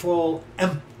triumphal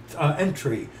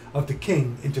entry of the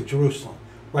King into Jerusalem.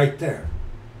 Right there.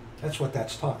 That's what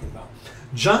that's talking about.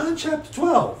 John chapter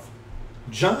 12.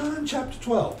 John chapter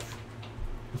 12.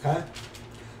 Okay?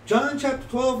 John chapter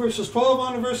 12, verses 12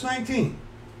 on to verse 19.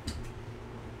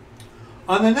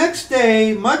 On the next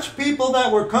day, much people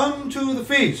that were come to the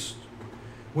feast,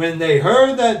 when they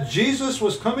heard that Jesus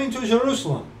was coming to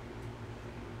Jerusalem,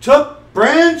 took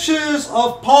branches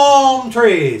of palm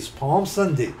trees. Palm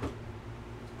Sunday.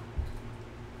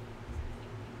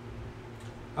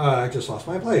 I just lost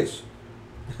my place.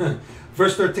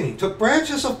 Verse 13. Took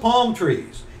branches of palm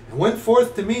trees and went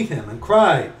forth to meet him and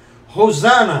cried,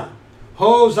 Hosanna!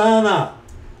 Hosanna!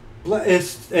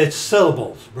 It's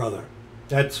syllables, brother.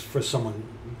 That's for someone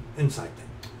inside thing.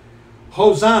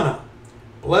 Hosanna!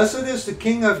 Blessed is the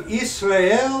King of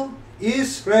Israel,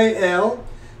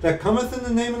 that cometh in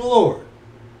the name of the Lord.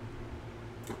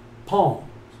 Palms.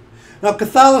 Now,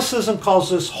 Catholicism calls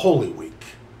this Holy Week.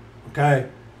 Okay?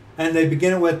 And they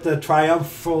begin it with the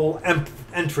triumphal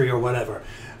entry or whatever.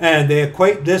 And they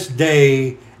equate this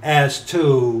day as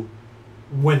to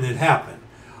when it happened.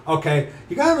 Okay,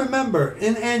 you got to remember,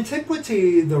 in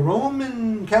antiquity, the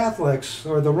Roman Catholics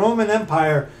or the Roman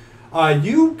Empire,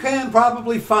 you can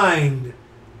probably find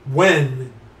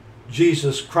when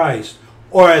Jesus Christ,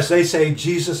 or as they say,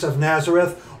 Jesus of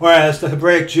Nazareth, or as the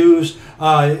Hebraic Jews,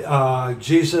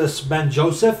 Jesus ben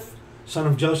Joseph, son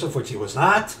of Joseph, which he was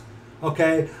not.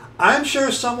 Okay, I'm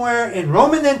sure somewhere in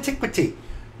Roman antiquity,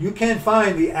 you can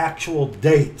find the actual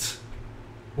date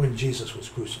when Jesus was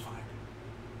crucified.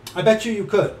 I bet you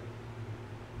could.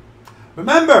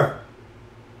 Remember,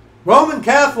 Roman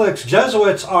Catholics,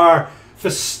 Jesuits, are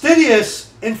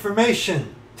fastidious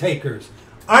information takers.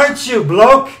 Aren't you,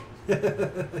 bloke?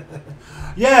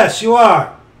 Yes, you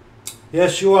are.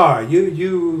 Yes, you are.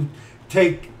 You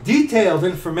take detailed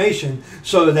information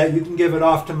so that you can give it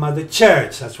off to Mother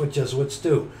Church. That's what Jesuits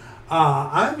do.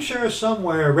 I'm sure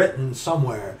somewhere, written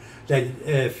somewhere, that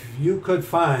if you could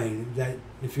find, that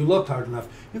if you looked hard enough,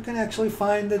 you can actually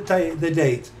find the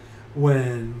date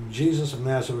when Jesus of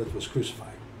Nazareth was crucified.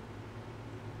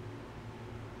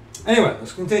 Anyway,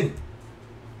 let's continue.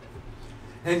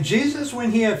 And Jesus,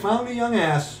 when he had found a young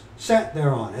ass, sat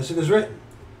thereon, as it is written,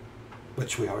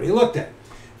 which we already looked at.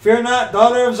 Fear not,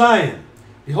 daughter of Zion.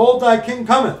 Behold, thy king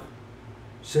cometh,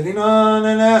 sitting on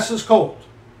an ass's colt.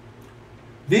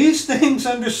 These things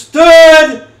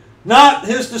understood not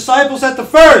his disciples at the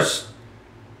first,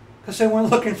 because they weren't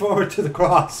looking forward to the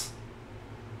cross.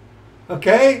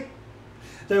 Okay?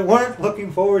 They weren't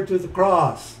looking forward to the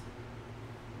cross.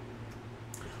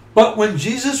 But when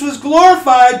Jesus was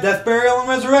glorified, death, burial, and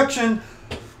resurrection,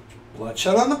 blood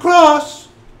shed on the cross,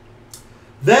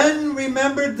 then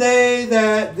remembered they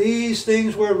that these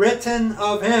things were written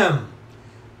of him,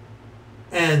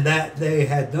 and that they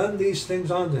had done these things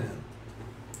unto him.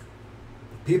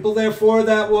 The people therefore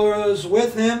that was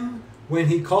with him when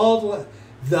he called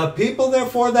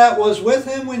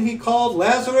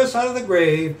Lazarus out of the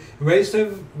grave, and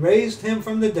raised him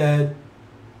from the dead,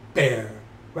 bear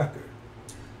record.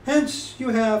 Hence, you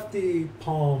have the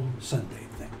Palm Sunday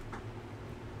thing.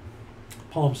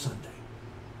 Palm Sunday.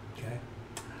 Okay?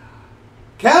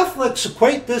 Catholics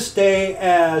equate this day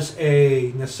as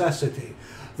a necessity.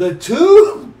 The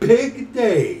two big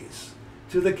days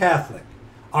to the Catholic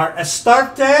are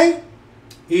Astarte,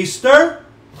 Easter,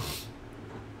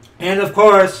 and of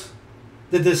course,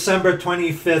 the December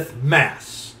 25th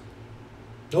Mass.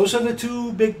 Those are the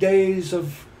two big days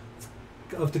of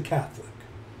the Catholic.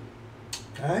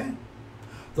 Okay?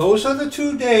 Those are the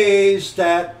 2 days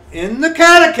that in the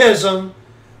Catechism,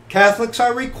 Catholics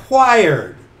are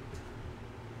required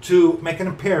to make an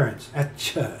appearance at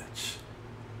church.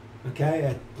 Okay?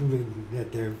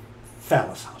 At their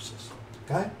phallus houses.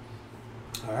 Okay?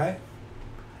 All right?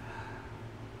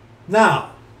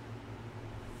 Now,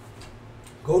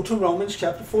 go to Romans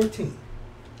chapter 14.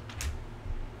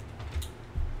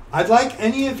 I'd like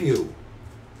any of you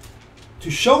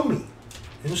to show me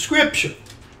in Scripture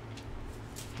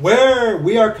where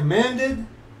we are commanded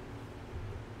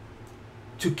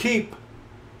to keep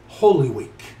Holy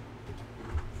Week.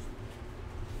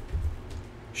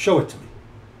 Show it to me.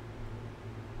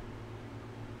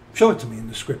 Show it to me in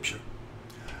the Scripture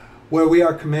where we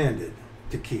are commanded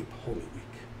to keep Holy Week.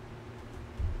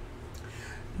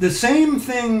 The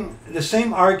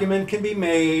same argument can be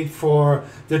made for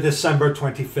the December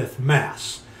 25th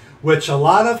Mass, which a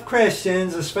lot of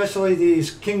Christians, especially these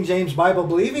King James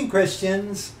Bible-believing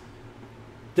Christians,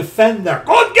 defend their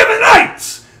God-given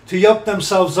rights to yoke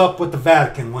themselves up with the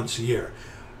Vatican once a year.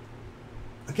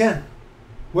 Again,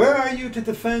 where are you to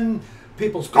defend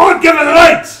people's God-given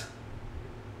rights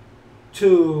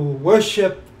to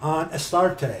worship on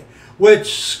Astarte,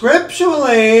 which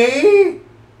scripturally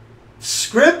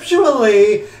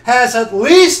has at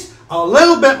least a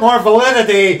little bit more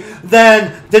validity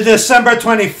than the December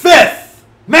 25th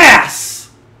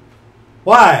Mass.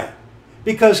 Why?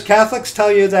 Because Catholics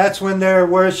tell you that's when they're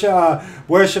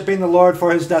worshiping the Lord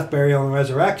for his death, burial, and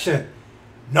resurrection.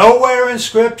 Nowhere in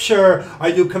Scripture are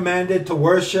you commanded to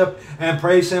worship and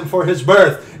praise him for his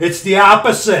birth. It's the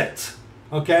opposite.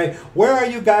 Okay? Where are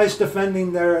you guys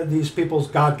defending these people's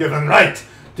God-given right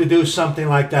to do something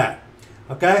like that?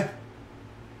 Okay?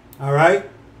 All right?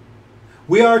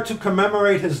 We are to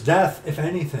commemorate his death, if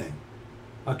anything.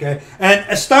 Okay? And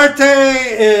Astarte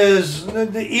is,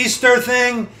 the Easter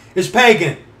thing is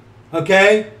pagan.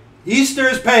 Okay? Easter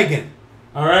is pagan.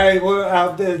 All right?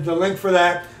 The link for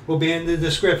that will be in the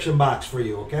description box for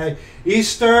you. Okay?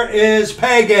 Easter is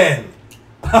pagan.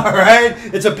 All right?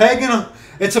 It's a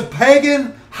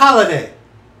pagan holiday.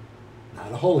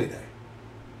 Not a holy day.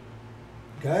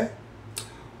 Okay?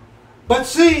 But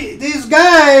see, these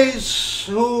guys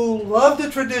who love the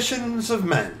traditions of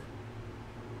men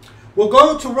will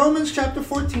go to Romans chapter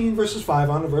 14, verses 5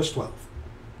 on to verse 12.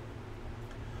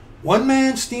 One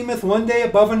man esteemeth one day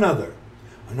above another,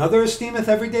 another esteemeth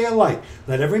every day alike.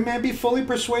 Let every man be fully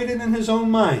persuaded in his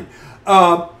own mind.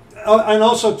 And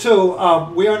also, too,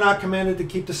 we are not commanded to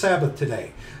keep the Sabbath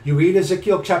today. You read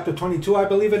Ezekiel chapter 22, I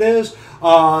believe it is.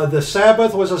 The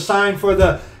Sabbath was a sign for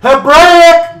the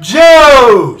Hebraic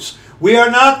Jews. We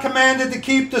are not commanded to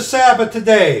keep the Sabbath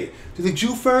today. To the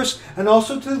Jew first, and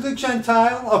also to the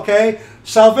Gentile, okay,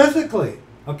 salvifically.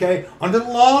 Okay, under the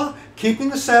law, keeping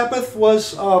the Sabbath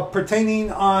was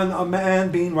pertaining on a man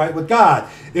being right with God.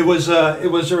 It was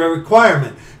a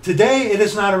requirement. Today, it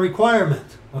is not a requirement.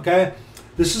 Okay,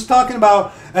 this is talking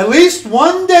about at least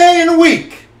one day in a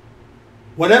week,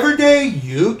 whatever day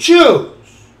you choose.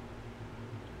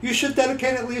 You should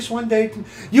dedicate at least one day.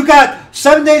 You got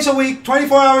 7 days a week,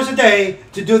 24 hours a day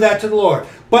to do that to the Lord.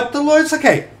 But the Lord's like,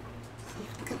 hey,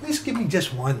 at least give me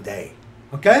just one day.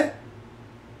 Okay?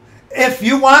 If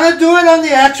you want to do it on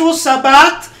the actual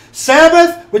Sabbath,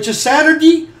 which is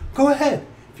Saturday, go ahead.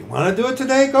 If you want to do it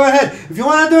today, go ahead. If you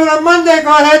want to do it on Monday, go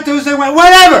ahead. Tuesday,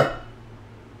 whatever.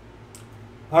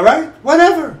 All right?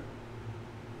 Whatever.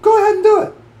 Go ahead and do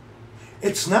it.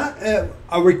 It's not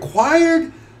a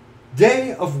required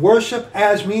day of worship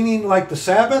as meaning like the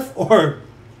Sabbath or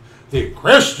the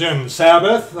Christian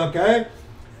Sabbath, okay?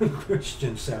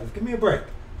 Christian Sabbath. Give me a break,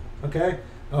 okay?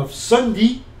 Of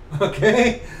Sunday.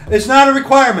 Okay? It's not a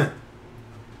requirement.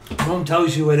 Rome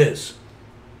tells you it is.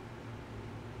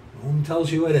 Rome tells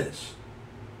you it is.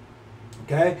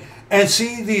 Okay? And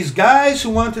see, these guys who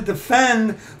want to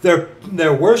defend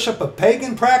their worship of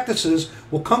pagan practices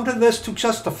will come to this to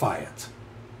justify it.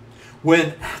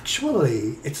 When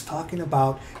actually it's talking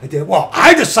about a day. Well,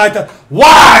 I decide to.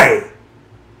 Why?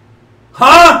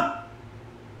 Huh?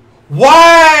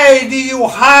 Why do you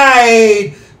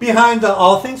hide behind the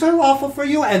all things are lawful for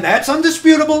you, and that's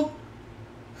undisputable?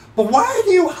 But why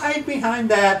do you hide behind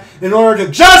that in order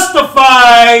to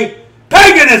justify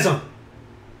paganism?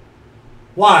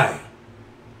 Why?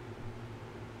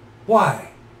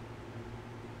 Why?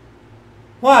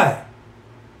 Why?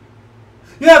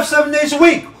 You have 7 days a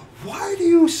week. Why do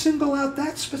you single out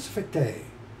that specific day?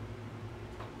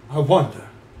 I wonder.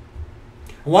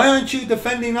 Why aren't you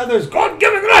defending others? God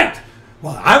given right.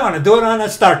 Well, I want to do it on a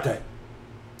start day.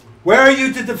 Where are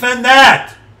you to defend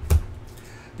that?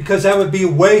 Because that would be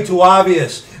way too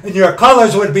obvious, and your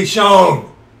colors would be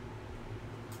shown.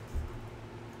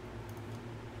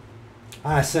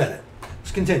 I said it.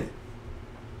 Let's continue.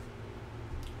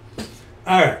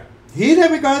 All right. He that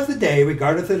regardeth the day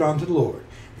regardeth it unto the Lord.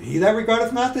 And he that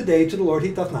regardeth not the day to the Lord,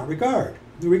 he doth not regard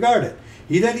it.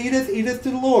 He that eateth, eateth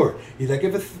to the Lord. He that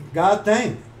giveth God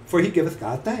thanks, for he giveth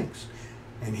God thanks.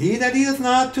 And he that eateth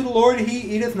not to the Lord,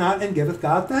 he eateth not and giveth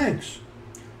God thanks.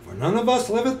 For none of us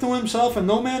liveth to himself, and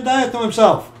no man dieth to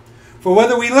himself. For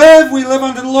whether we live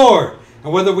unto the Lord.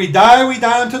 And whether we die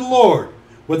unto the Lord.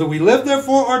 Whether we live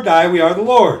therefore or die, we are the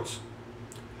Lord's.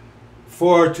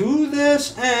 For to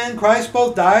this end Christ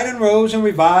both died and rose and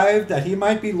revived, that he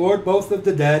might be Lord both of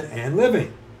the dead and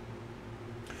living.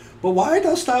 But why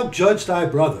dost thou judge thy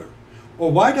brother?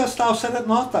 Or why dost thou set at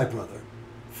naught thy brother?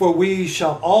 For we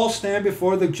shall all stand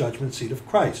before the judgment seat of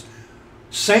Christ.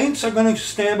 Saints are going to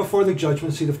stand before the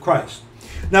judgment seat of Christ.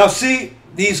 Now see,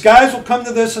 these guys will come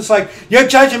to this, it's like, you're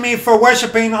judging me for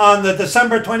worshiping on the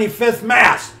December 25th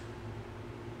Mass.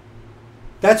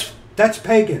 That's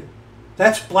pagan.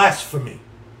 That's blasphemy.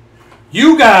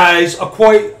 You guys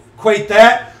equate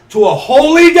that to a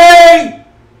holy day.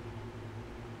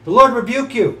 The Lord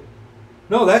rebuke you.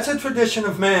 No, that's a tradition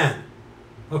of man.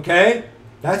 Okay?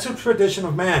 That's a tradition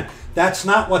of man. That's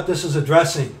not what this is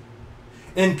addressing.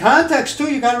 In context,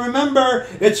 too, you got to remember,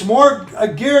 it's more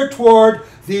geared toward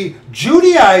the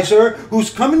Judaizer who's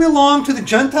coming along to the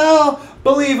Gentile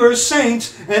believers,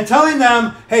 saints, and telling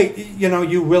them, hey,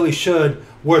 you really should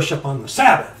worship on the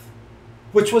Sabbath,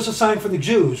 which was a sign for the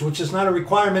Jews, which is not a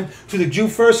requirement to the Jew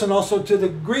first and also to the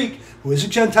Greek, who is a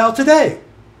Gentile today.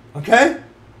 Okay?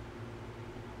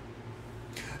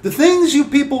 The things you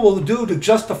people will do to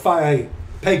justify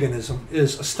paganism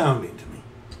is astounding to me.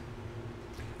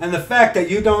 And the fact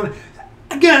that you don't...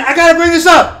 Again, I got to bring this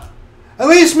up. At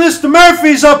least Mr.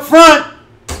 Murphy's up front.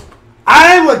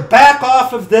 I would back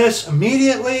off of this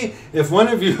immediately if one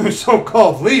of you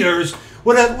so-called leaders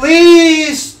would at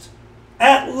least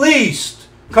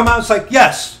come out and say,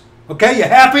 yes, okay, you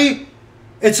happy?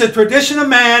 It's a tradition of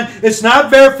man. It's not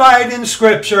verified in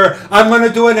Scripture. I'm going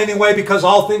to do it anyway because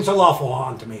all things are lawful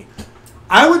unto me.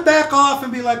 I would back off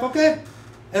and be like, okay,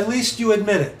 at least you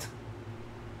admit it.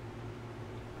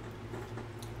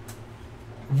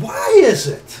 Why is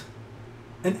it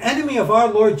an enemy of our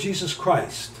Lord Jesus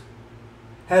Christ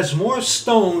has more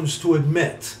stones to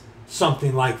admit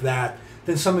something like that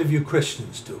than some of you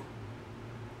Christians do?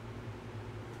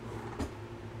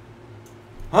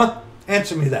 Huh?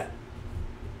 Answer me that.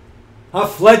 Huh,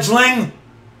 fledgling?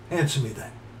 Answer me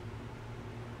that.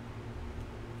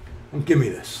 And give me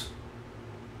this.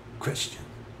 Christian.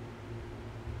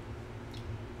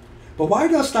 But why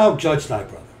dost thou judge thy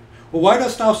brother? Or why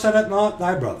dost thou set at naught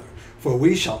thy brother? For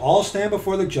we shall all stand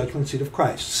before the judgment seat of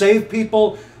Christ. Saved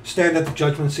people stand at the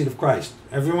judgment seat of Christ.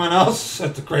 Everyone else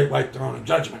at the great white throne of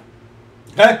judgment.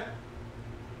 Okay?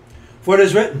 For it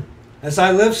is written, as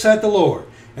I live, said the Lord,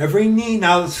 every knee.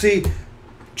 Now see,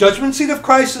 judgment seat of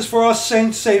Christ is for us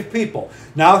saints, saved people.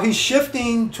 Now he's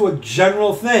shifting to a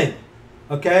general thing.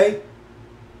 Okay?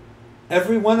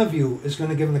 Every one of you is going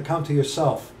to give an account to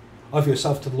yourself, of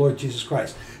yourself to the Lord Jesus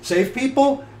Christ. Saved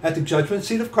people at the judgment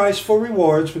seat of Christ for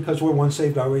rewards, because we're once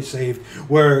saved, always saved.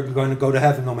 We're going to go to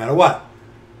heaven no matter what.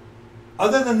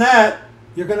 Other than that,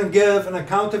 you're going to give an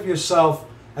account of yourself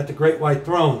at the great white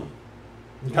throne.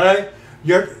 Okay?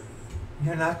 You're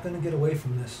not going to get away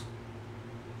from this.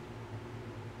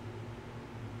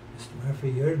 Mr. Murphy,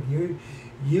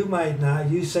 you might not.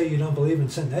 You say you don't believe in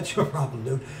sin. That's your problem,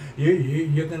 dude.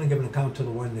 You're going to give an account to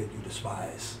the one that you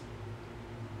despise.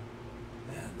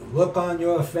 And the look on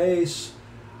your face,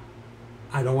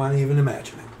 I don't want to even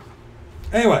imagine it.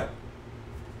 Anyway.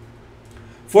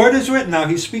 For it is written, now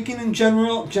he's speaking in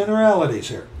generalities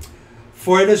here.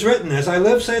 For it is written, as I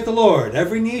live, saith the Lord,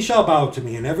 every knee shall bow to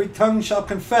me, and every tongue shall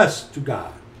confess to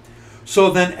God. So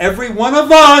then every one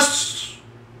of us,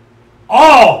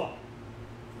 all,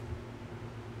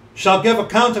 shall give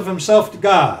account of himself to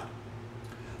God.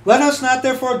 Let us not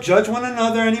therefore judge one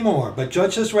another any more, but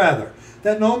judge us rather,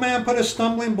 that no man put a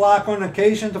stumbling block or an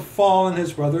occasion to fall in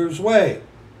his brother's way.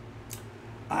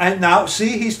 And now,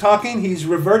 see, he's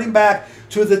reverting back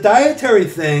to the dietary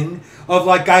thing of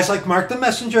like guys like Mark the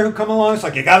Messenger who come along. It's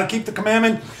like, you got to keep the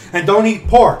commandment and don't eat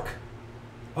pork.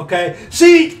 Okay?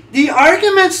 See, the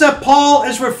arguments that Paul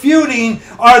is refuting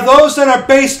are those that are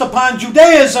based upon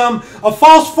Judaism, a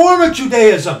false form of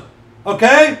Judaism.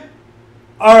 Okay?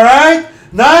 All right?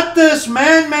 Not this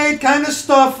man-made kind of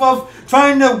stuff of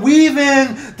trying to weave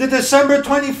in the December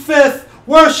 25th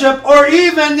worship or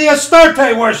even the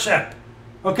Astarte worship.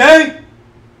 Okay?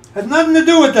 Has nothing to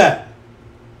do with that.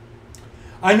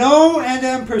 I know and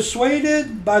am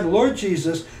persuaded by the Lord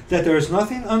Jesus that there is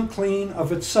nothing unclean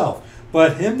of itself,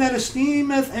 but him that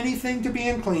esteemeth anything to be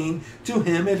unclean, to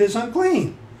him it is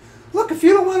unclean. Look, if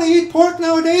you don't want to eat pork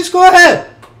nowadays, go ahead.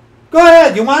 Go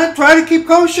ahead. You want to try to keep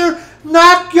kosher?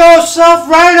 Knock yourself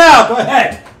right out. Go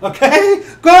ahead. Okay?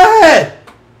 Go ahead.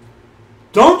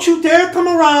 Don't you dare come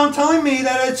around telling me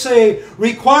that it's a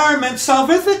requirement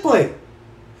salvifically,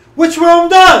 which Rome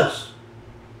does.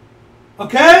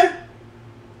 Okay?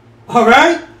 All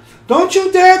right? Don't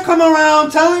you dare come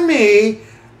around telling me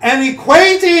and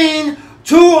equating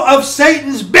two of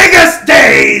Satan's biggest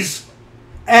days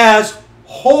as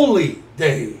holy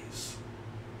days.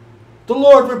 The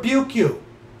Lord rebuke you.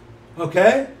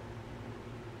 Okay?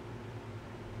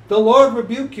 The Lord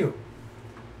rebuke you.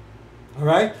 All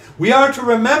right? We are to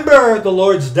remember the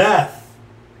Lord's death.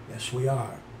 Yes, we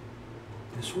are.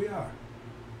 Yes, we are.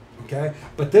 Okay?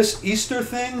 But this Easter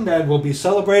thing that will be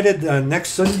celebrated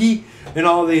next Sunday in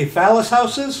all the phallus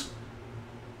houses,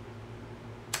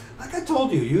 like I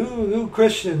told you, you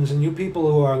Christians and you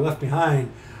people who are left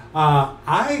behind,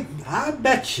 I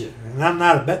bet you, and I'm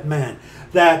not a bet man,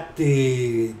 that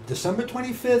the December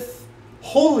 25th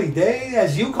holy day,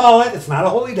 as you call it, it's not a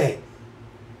holy day,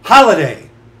 holiday.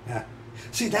 Yeah.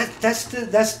 See, that's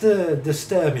the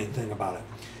disturbing thing about it.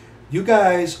 You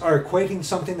guys are equating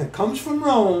something that comes from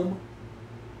Rome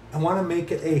and want to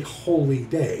make it a holy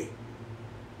day.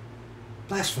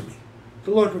 Blasphemy.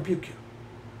 The Lord rebuke you.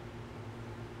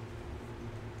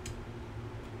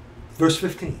 Verse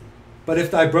 15. But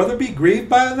if thy brother be grieved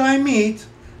by thy meat,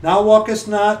 now walkest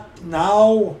thou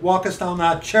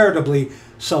not charitably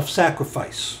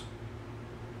self-sacrifice.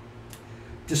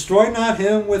 Destroy not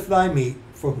him with thy meat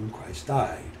for whom Christ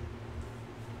died.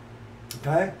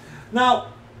 Okay?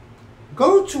 Now,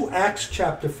 go to Acts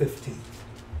chapter 15.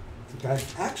 Okay?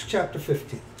 Acts chapter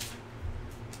 15.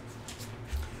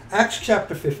 Acts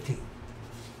chapter 15.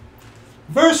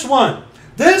 Verse 1.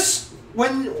 This,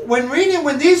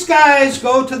 when these guys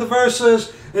go to the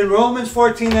verses in Romans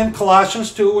 14 and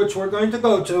Colossians 2, which we're going to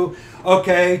go to,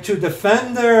 okay, to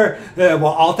defend their,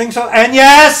 all things, and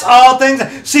yes, all things.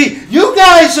 See, you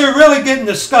guys are really getting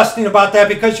disgusting about that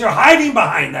because you're hiding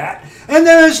behind that. And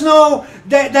there is no,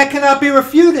 that cannot be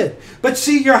refuted. But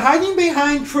see, you're hiding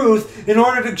behind truth in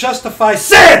order to justify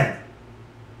sin.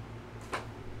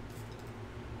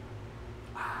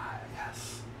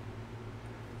 Yes.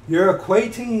 You're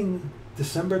equating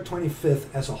December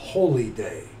 25th as a holy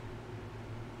day.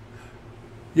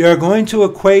 You're going to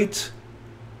equate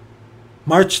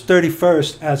March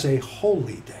 31st as a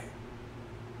holy day.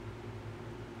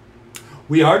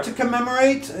 We are to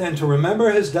commemorate and to remember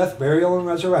his death, burial, and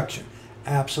resurrection.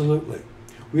 Absolutely.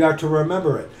 We are to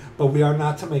remember it, but we are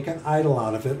not to make an idol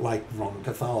out of it like Roman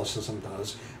Catholicism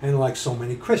does and like so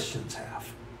many Christians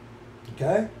have.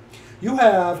 Okay? You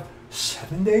have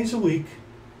 7 days a week,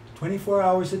 24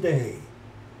 hours a day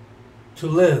to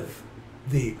live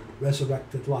the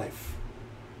resurrected life.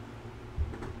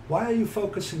 Why are you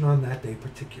focusing on that day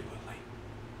particularly?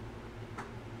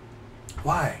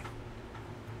 Why?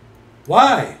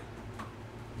 Why?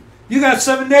 You got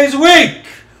 7 days a week.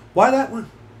 Why that one?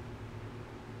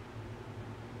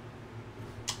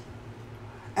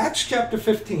 Acts chapter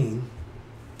 15,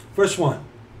 verse 1.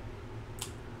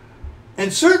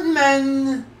 And certain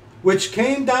men which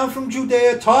came down from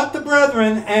Judea taught the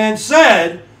brethren and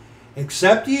said,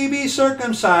 except ye be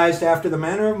circumcised after the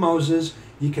manner of Moses,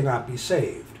 ye cannot be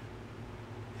saved.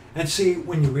 And see,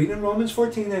 when you read in Romans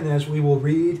 14, and as we will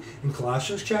read in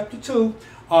Colossians chapter 2,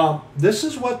 this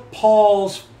is what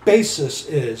Paul's basis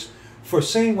is for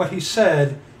saying what he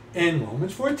said in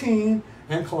Romans 14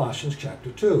 and Colossians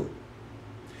chapter 2.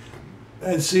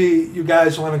 And see, you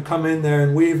guys want to come in there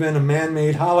and weave in a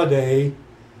man-made holiday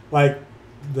like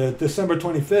the December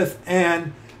 25th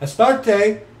and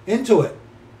Astarte into it.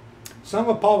 It's not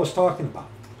what Paul was talking about.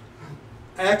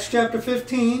 Acts chapter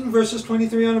 15, verses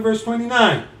 23 on to verse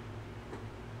 29.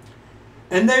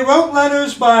 And they wrote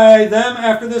letters by them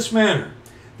after this manner.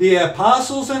 The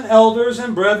apostles and elders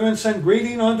and brethren send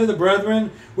greeting unto the brethren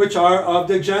which are of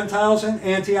the Gentiles in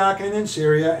Antioch and in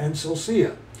Syria and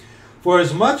Cilicia. For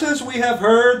as much as we have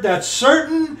heard that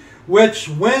certain which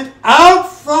went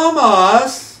out from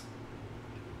us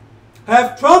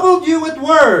have troubled you with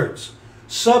words,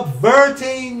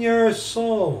 subverting your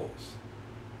souls,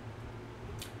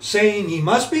 saying ye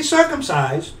must be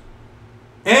circumcised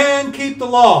and keep the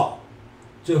law,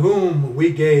 to whom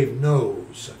we gave no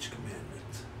such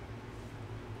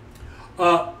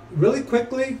commandment. Really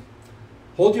quickly,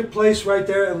 hold your place right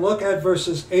there and look at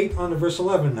verses 8 on to verse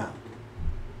 11 now.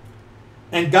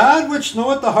 And God, which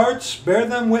knoweth the hearts, bear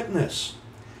them witness,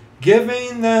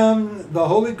 giving them the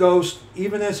Holy Ghost,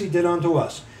 even as he did unto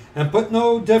us, and put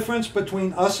no difference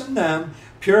between us and them,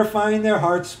 purifying their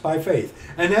hearts by faith.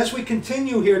 And as we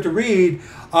continue here to read,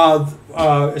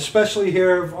 especially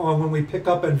here when we pick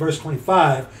up in verse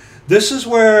 25, this is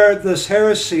where this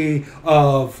heresy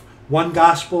of one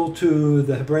gospel to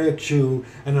the Hebraic Jew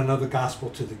and another gospel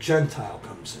to the Gentile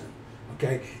comes in.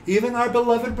 Okay, even our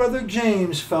beloved brother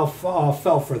James fell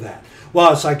for that.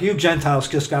 Well, it's like you Gentiles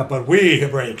just got, but we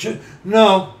Hebraic Jews.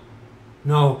 No.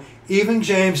 Even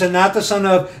James, and not the son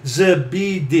of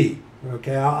Zebedee.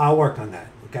 Okay, I'll work on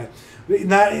that. Okay,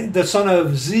 not the son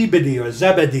of Zebedee or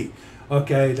Zebedee.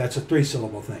 Okay, that's a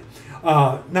 3-syllable thing.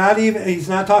 Not even, he's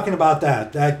not talking about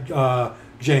that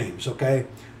James. Okay,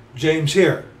 James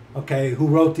here. Okay, who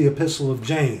wrote the Epistle of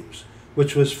James,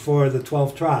 which was for the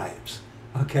 12 tribes.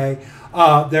 Okay.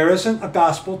 There isn't a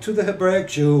gospel to the Hebraic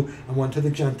Jew and one to the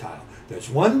Gentile. There's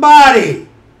one body.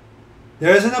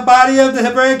 There isn't a body of the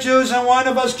Hebraic Jews and one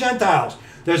of us Gentiles.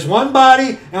 There's one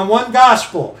body and one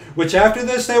gospel, which after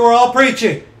this they were all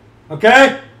preaching.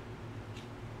 Okay?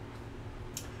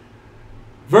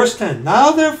 Verse 10.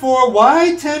 Now therefore,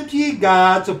 why tempt ye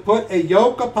God to put a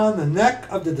yoke upon the neck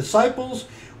of the disciples,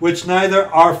 which neither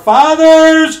our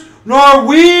fathers nor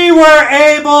we were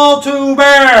able to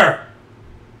bear?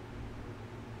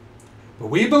 But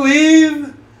we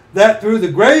believe that through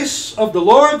the grace of the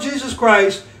Lord Jesus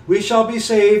Christ, we shall be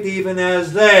saved even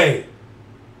as they.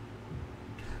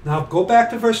 Now go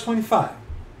back to verse 25.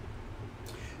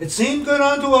 It seemed good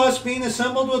unto us, being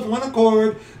assembled with one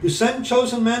accord, to send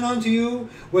chosen men unto you,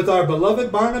 with our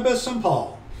beloved Barnabas and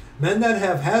Paul, men that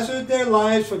have hazarded their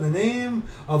lives for the name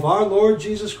of our Lord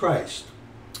Jesus Christ.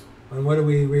 And what are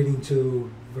we reading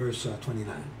to verse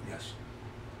 29? Yes.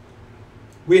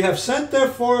 We have sent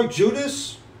therefore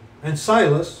Judas and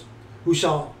Silas, who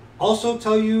shall also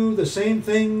tell you the same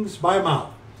things by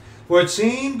mouth. For it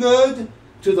seemed good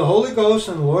to the Holy Ghost,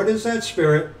 and the Lord is that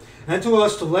Spirit, and to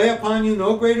us to lay upon you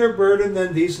no greater burden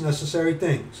than these necessary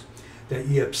things, that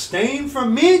ye abstain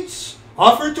from meats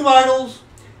offered to idols,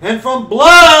 and from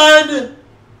blood,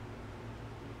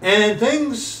 and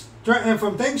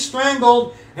from things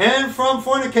strangled, and from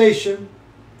fornication,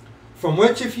 from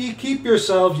which if ye keep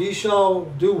yourselves, ye shall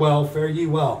do well, fare ye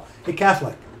well. Hey,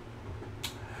 Catholic,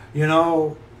 you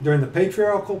know, during the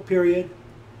patriarchal period,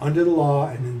 under the law,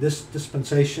 and in this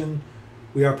dispensation,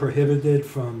 we are prohibited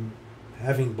from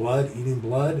having blood, eating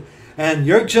blood. And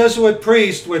your Jesuit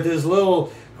priest with his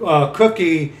little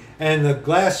cookie and a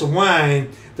glass of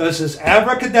wine does his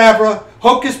abracadabra,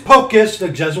 hocus pocus, the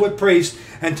Jesuit priest,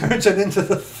 and turns it into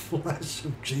the flesh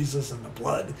of Jesus and the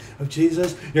blood of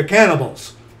Jesus. You're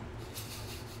cannibals.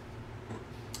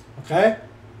 Okay?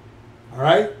 All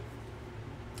right?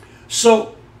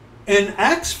 So, in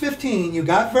Acts 15, you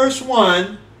got verse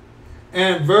 1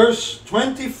 and verse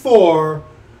 24,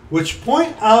 which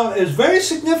point out is very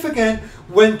significant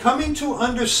when coming to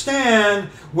understand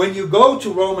when you go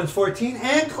to Romans 14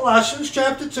 and Colossians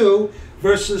chapter 2,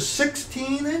 verses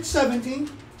 16 and 17.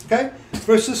 Okay?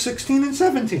 Verses 16 and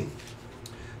 17.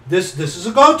 This is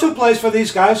a go-to place for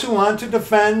these guys who want to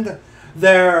defend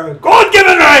their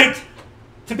God-given right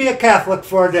to be a Catholic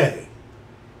for a day.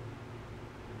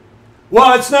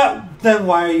 Well, it's not. Then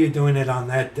why are you doing it on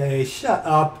that day? Shut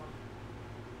up.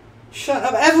 Shut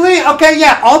up. At least, okay,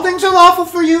 yeah, all things are lawful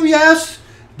for you, yes.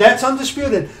 That's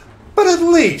undisputed. But at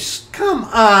least, come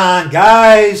on,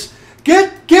 guys.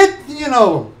 Get,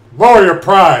 lower your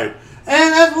pride.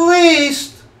 And at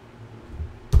least,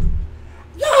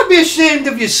 y'all be ashamed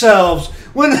of yourselves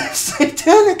when a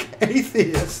satanic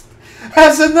atheist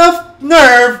has enough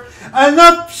nerve,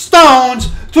 enough stones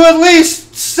to at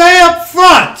least say up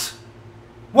front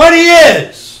what he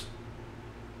is.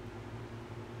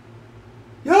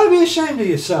 You ought to be ashamed of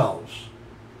yourselves.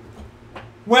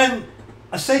 When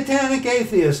a satanic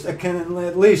atheist can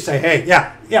at least say, hey,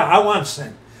 yeah, I want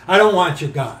sin. I don't want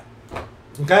your God.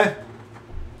 Okay?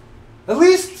 At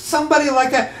least somebody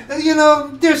like that.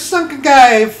 There's some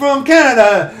guy from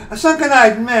Canada, a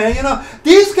sunken-eyed man,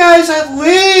 these guys at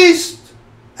least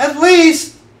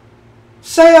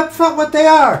say up front what they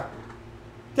are.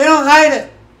 They don't hide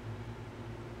it.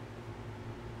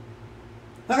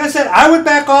 Like I said, I would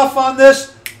back off on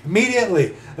this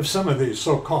immediately if some of these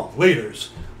so-called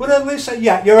leaders would at least say,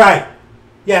 yeah, you're right.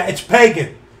 Yeah, it's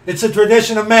pagan. It's a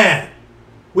tradition of man.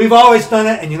 We've always done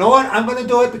it, and you know what? I'm going to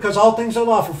do it because all things are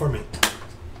lawful for me.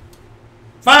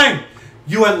 Fine.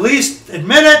 You at least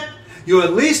admit it. You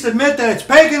at least admit that it's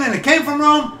pagan and it came from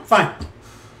Rome. Fine.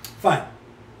 Fine.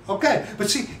 Okay. But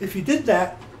see, if you did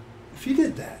that,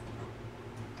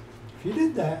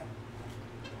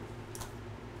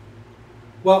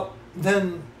 well,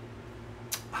 then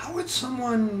how would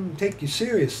someone take you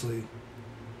seriously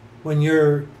when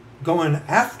you're going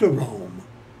after Rome,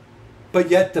 but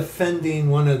yet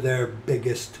defending one of their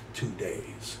biggest 2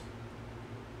 days?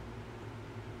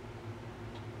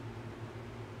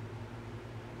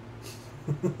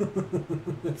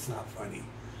 It's not funny.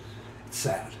 It's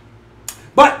sad.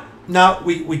 But now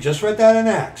we just read that in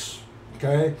Acts.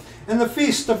 Okay? And the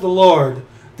feast of the Lord,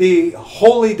 the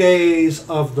holy days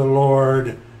of the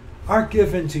Lord, are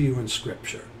given to you in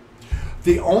Scripture.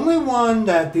 The only one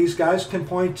that these guys can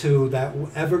point to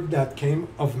that came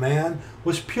of man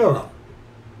was Purim.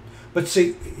 But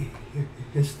see,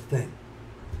 here's the thing.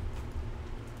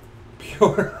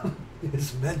 Purim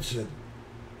is mentioned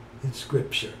in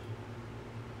Scripture.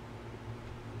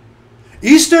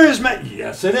 Easter is mentioned.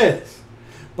 Yes, it is.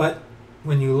 But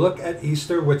when you look at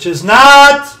Easter, which is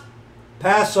not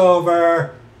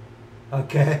Passover,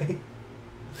 okay?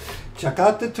 Check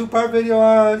out the 2-part video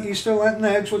on Easter Lenten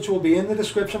eggs, which will be in the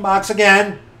description box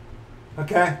again.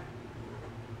 Okay?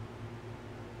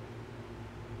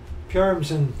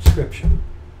 Purim's in Scripture.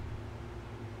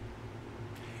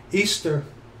 Easter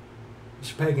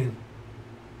is pagan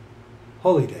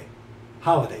holiday.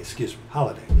 Holiday.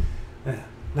 Yeah,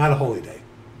 not a holy day.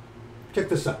 Check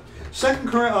this out.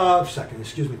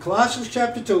 Colossians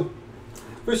chapter 2,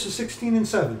 verses 16 and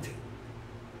 17.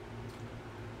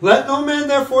 Let no man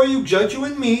therefore you judge you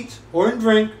in meat, or in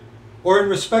drink, or in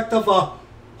respect of a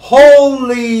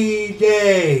holy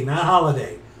day. Not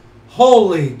holiday.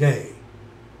 Holy day.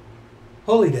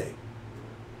 Holy day.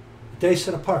 A day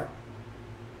set apart.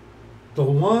 The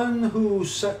one who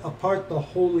set apart the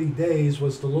holy days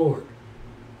was the Lord.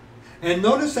 And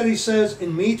notice that he says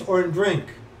in meat or in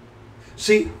drink.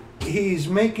 See, he's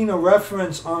making a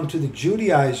reference onto the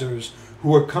Judaizers who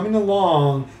were coming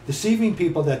along deceiving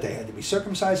people that they had to be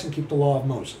circumcised and keep the law of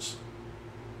Moses.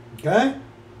 Okay?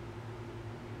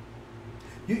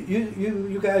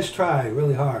 You guys try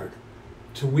really hard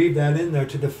to weave that in there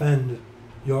to defend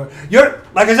your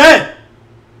like I said,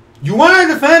 you want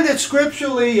to defend it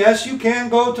scripturally, yes, you can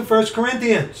go to 1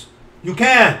 Corinthians. You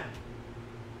can.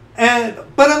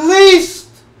 But at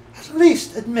least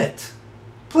admit,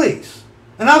 please.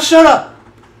 And I'll shut up.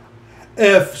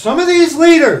 If some of these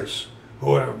leaders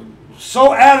who are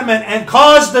so adamant and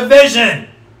cause division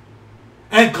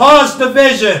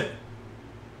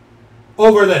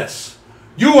over this,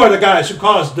 you are the guys who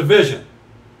caused division,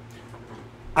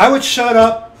 I would shut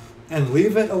up and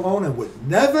leave it alone and would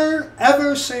never,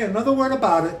 ever say another word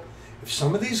about it if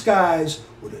some of these guys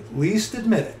would at least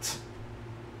admit it.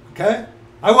 Okay?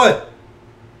 I would.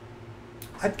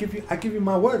 I'd give you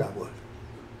my word I would.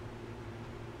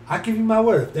 I'd give you my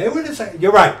word. If they were to say,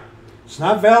 you're right, It's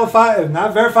not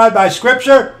verified by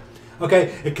Scripture.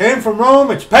 Okay, it came from Rome.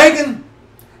 It's pagan.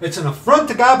 It's an affront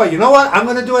to God. But you know what? I'm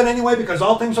going to do it anyway because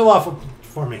all things are lawful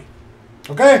for me.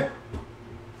 Okay?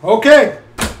 Okay.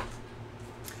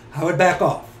 I would back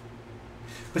off.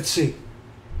 But see,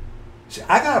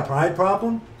 I got a pride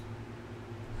problem.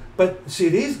 But see,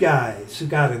 these guys who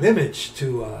got an image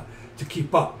to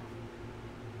keep up,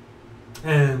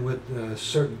 and with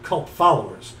certain cult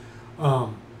followers,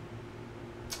 well,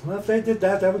 if they did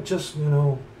that, that would just,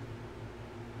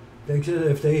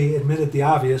 if they admitted the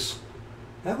obvious,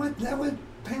 that would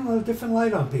paint a different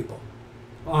light on people,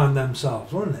 on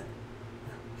themselves, wouldn't it?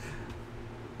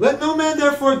 Let no man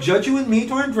therefore judge you in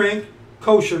meat or in drink,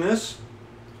 kosherness,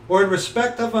 or in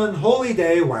respect of an holy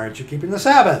day. Why aren't you keeping the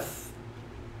Sabbath?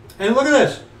 And look at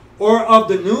this. Or of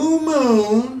the new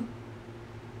moon,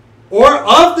 or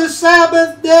of the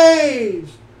Sabbath days.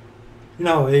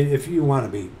 If you want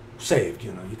to be saved,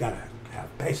 you got to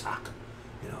have Pesach.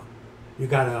 You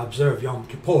got to observe Yom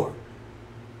Kippur.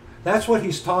 That's what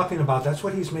he's talking about. That's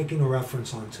what he's making a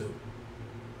reference onto.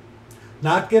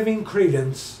 Not giving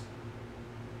credence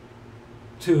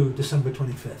to December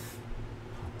 25th.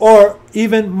 Or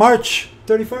even March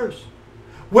 31st.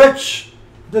 Which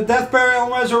the death, burial,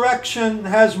 and resurrection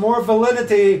has more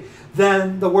validity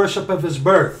than the worship of his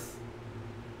birth.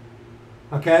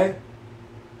 Okay?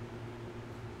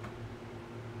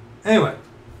 Anyway.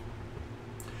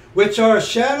 Which are a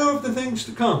shadow of the things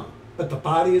to come, but the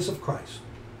body is of Christ.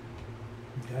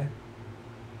 Okay?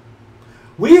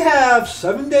 We have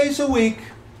 7 days a week,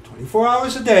 24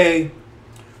 hours a day,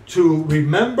 to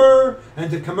remember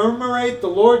and to commemorate the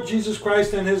Lord Jesus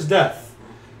Christ and his death.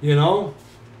 All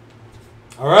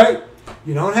right?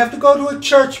 You don't have to go to a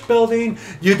church building.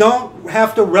 You don't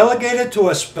have to relegate it to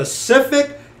a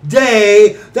specific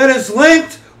day that is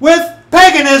linked with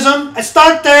paganism,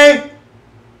 Astarte.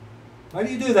 Why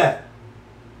do you do that?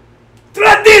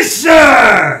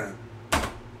 Tradition!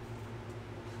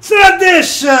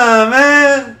 Tradition,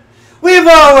 man! We've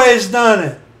always done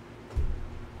it.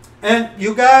 And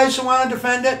you guys who want to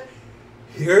defend it,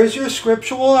 here's your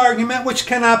scriptural argument which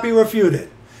cannot be refuted.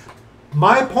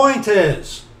 My point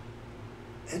is,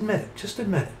 admit it. Just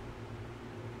admit it.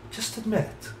 Just admit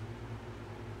it.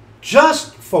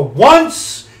 Just for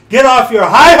once, get off your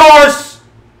high horse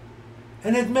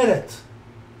and admit it.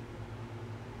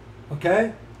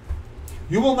 Okay?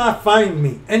 You will not find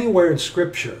me anywhere in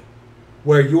Scripture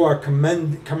where you are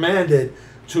commanded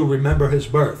to remember his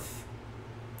birth.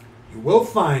 You will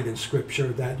find in Scripture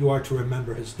that you are to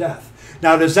remember his death.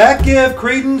 Now, does that give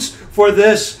credence for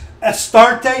this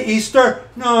Astarte Easter?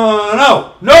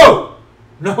 No,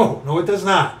 it does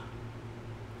not.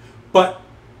 But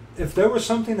if there was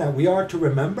something that we are to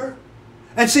remember,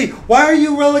 and see, why are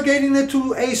you relegating it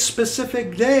to a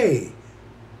specific day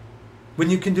when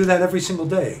you can do that every single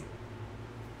day?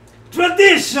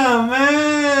 Tradition,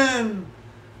 man!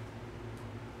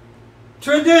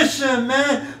 Tradition,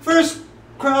 man! 1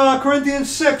 Corinthians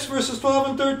 6, verses 12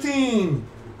 and 13.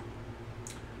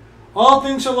 All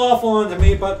things are lawful unto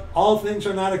me, but all things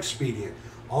are not expedient.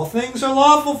 All things are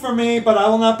lawful for me, but I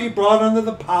will not be brought under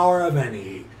the power of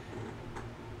any.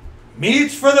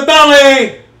 Meats for the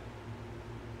belly,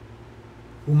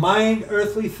 who mind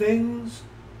earthly things,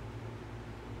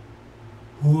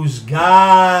 whose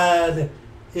God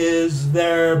is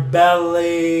their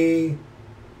belly.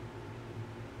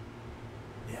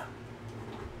 Yeah.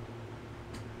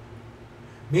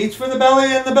 Meats for the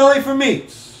belly, and the belly for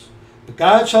meats. But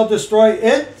God shall destroy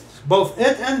it, both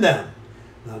it and them.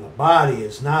 Now the body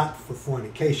is not for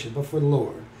fornication, but for the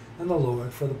Lord, and the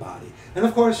Lord for the body. And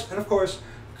of course,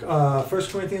 1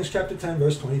 Corinthians chapter 10,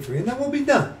 verse 23, and then we'll be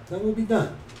done.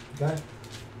 Okay?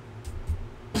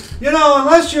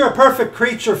 Unless you're a perfect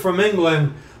creature from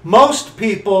England, most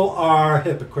people are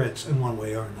hypocrites in one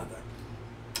way or another.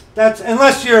 That's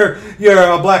unless you're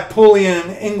a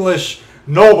Blackpoolian English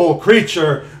noble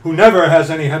creature who never has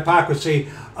any hypocrisy.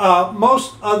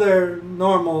 Most other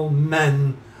normal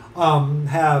men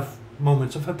have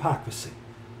moments of hypocrisy.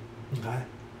 Okay?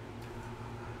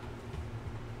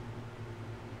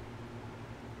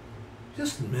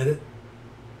 Just admit it.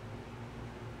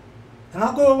 And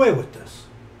I'll go away with this.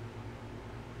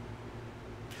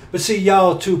 But see,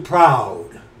 y'all too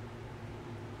proud.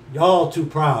 Y'all too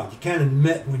proud. You can't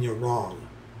admit when you're wrong.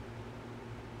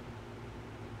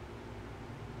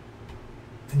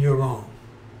 And you're wrong.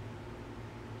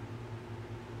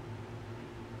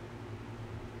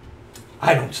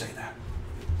 I don't say that.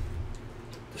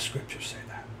 The scriptures say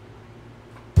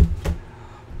that.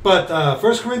 But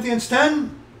 1 Corinthians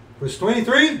 10, verse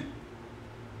 23,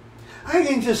 I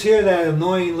can just hear that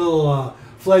annoying little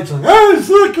fledgling. I'm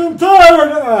sick and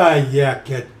tired. Ah, yeah,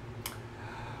 kid.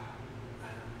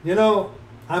 You know,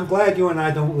 I'm glad you and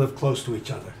I don't live close to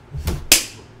each other.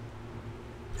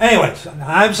 Anyways,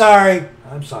 I'm sorry.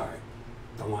 I'm sorry.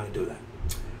 Don't want to do that.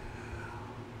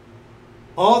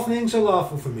 All things are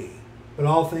lawful for me, but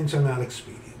all things are not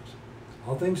expedient.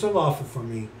 All things are lawful for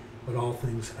me, but all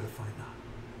things edify not.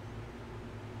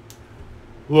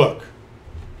 Look,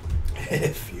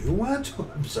 if you want to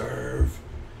observe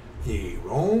the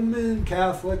Roman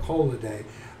Catholic holiday,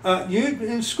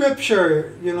 in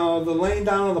Scripture, you know, the laying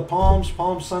down of the palms,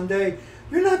 Palm Sunday,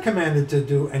 you're not commanded to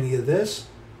do any of this.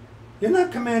 You're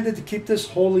not commanded to keep this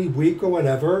holy week or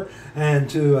whatever, and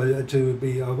to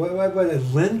be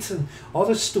Lent and all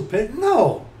this stupid.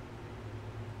 No.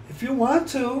 If you want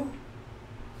to,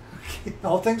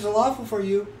 all things are lawful for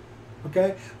you.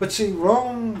 Okay? But see,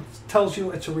 Rome tells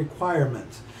you it's a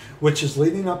requirement, which is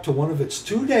leading up to one of its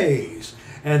 2 days.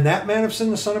 And that man of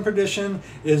sin, the son of perdition,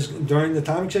 is during the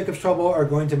time of Jacob's trouble, are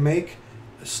going to make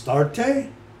Astarte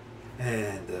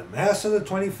and the Mass of the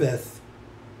 25th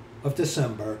of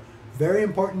December very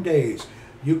important days.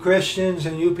 You Christians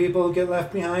and you people who get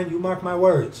left behind, you mark my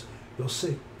words. You'll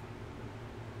see.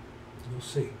 You'll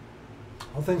see.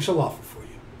 All things are lawful for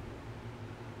you.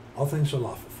 All things are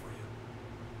lawful for you.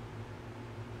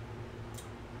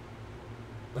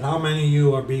 But how many of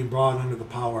you are being brought under the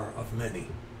power of many?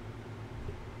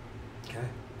 Okay.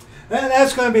 And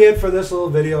that's going to be it for this little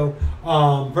video.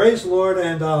 Praise the Lord,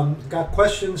 and got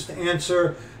questions to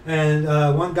answer. And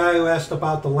one guy who asked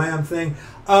about the lamb thing.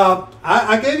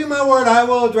 I gave you my word, I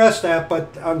will address that,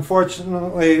 but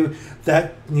unfortunately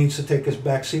that needs to take us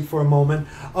back seat for a moment.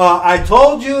 I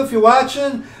told you, if you're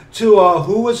watching, to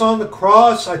who was on the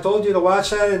cross. I told you to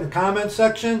watch that in the comment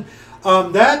section.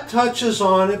 That touches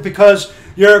on it, because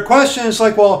your question is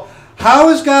like, well, how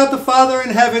is God the Father in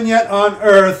heaven yet on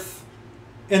earth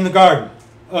in the Garden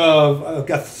of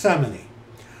Gethsemane?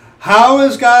 How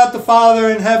is God the Father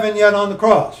in heaven yet on the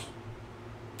cross?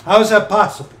 How is that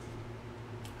possible?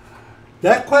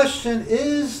 That question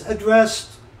is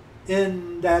addressed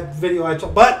in that video I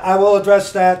told, but I will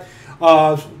address that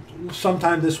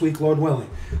sometime this week, Lord willing.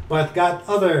 But got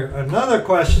another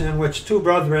question which 2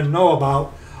 brethren know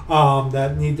about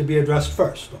that need to be addressed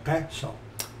first. Okay, so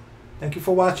thank you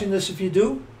for watching this. If you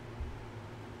do,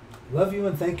 love you,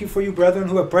 and thank you for you brethren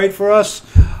who have prayed for us.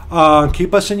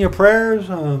 Keep us in your prayers.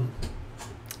 Yeah,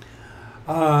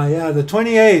 the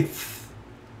 28th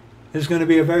is going to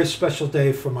be a very special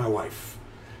day for my wife.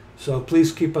 So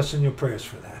please keep us in your prayers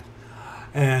for that.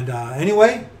 And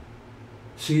anyway,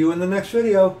 see you in the next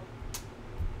video.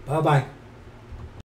 Bye-bye.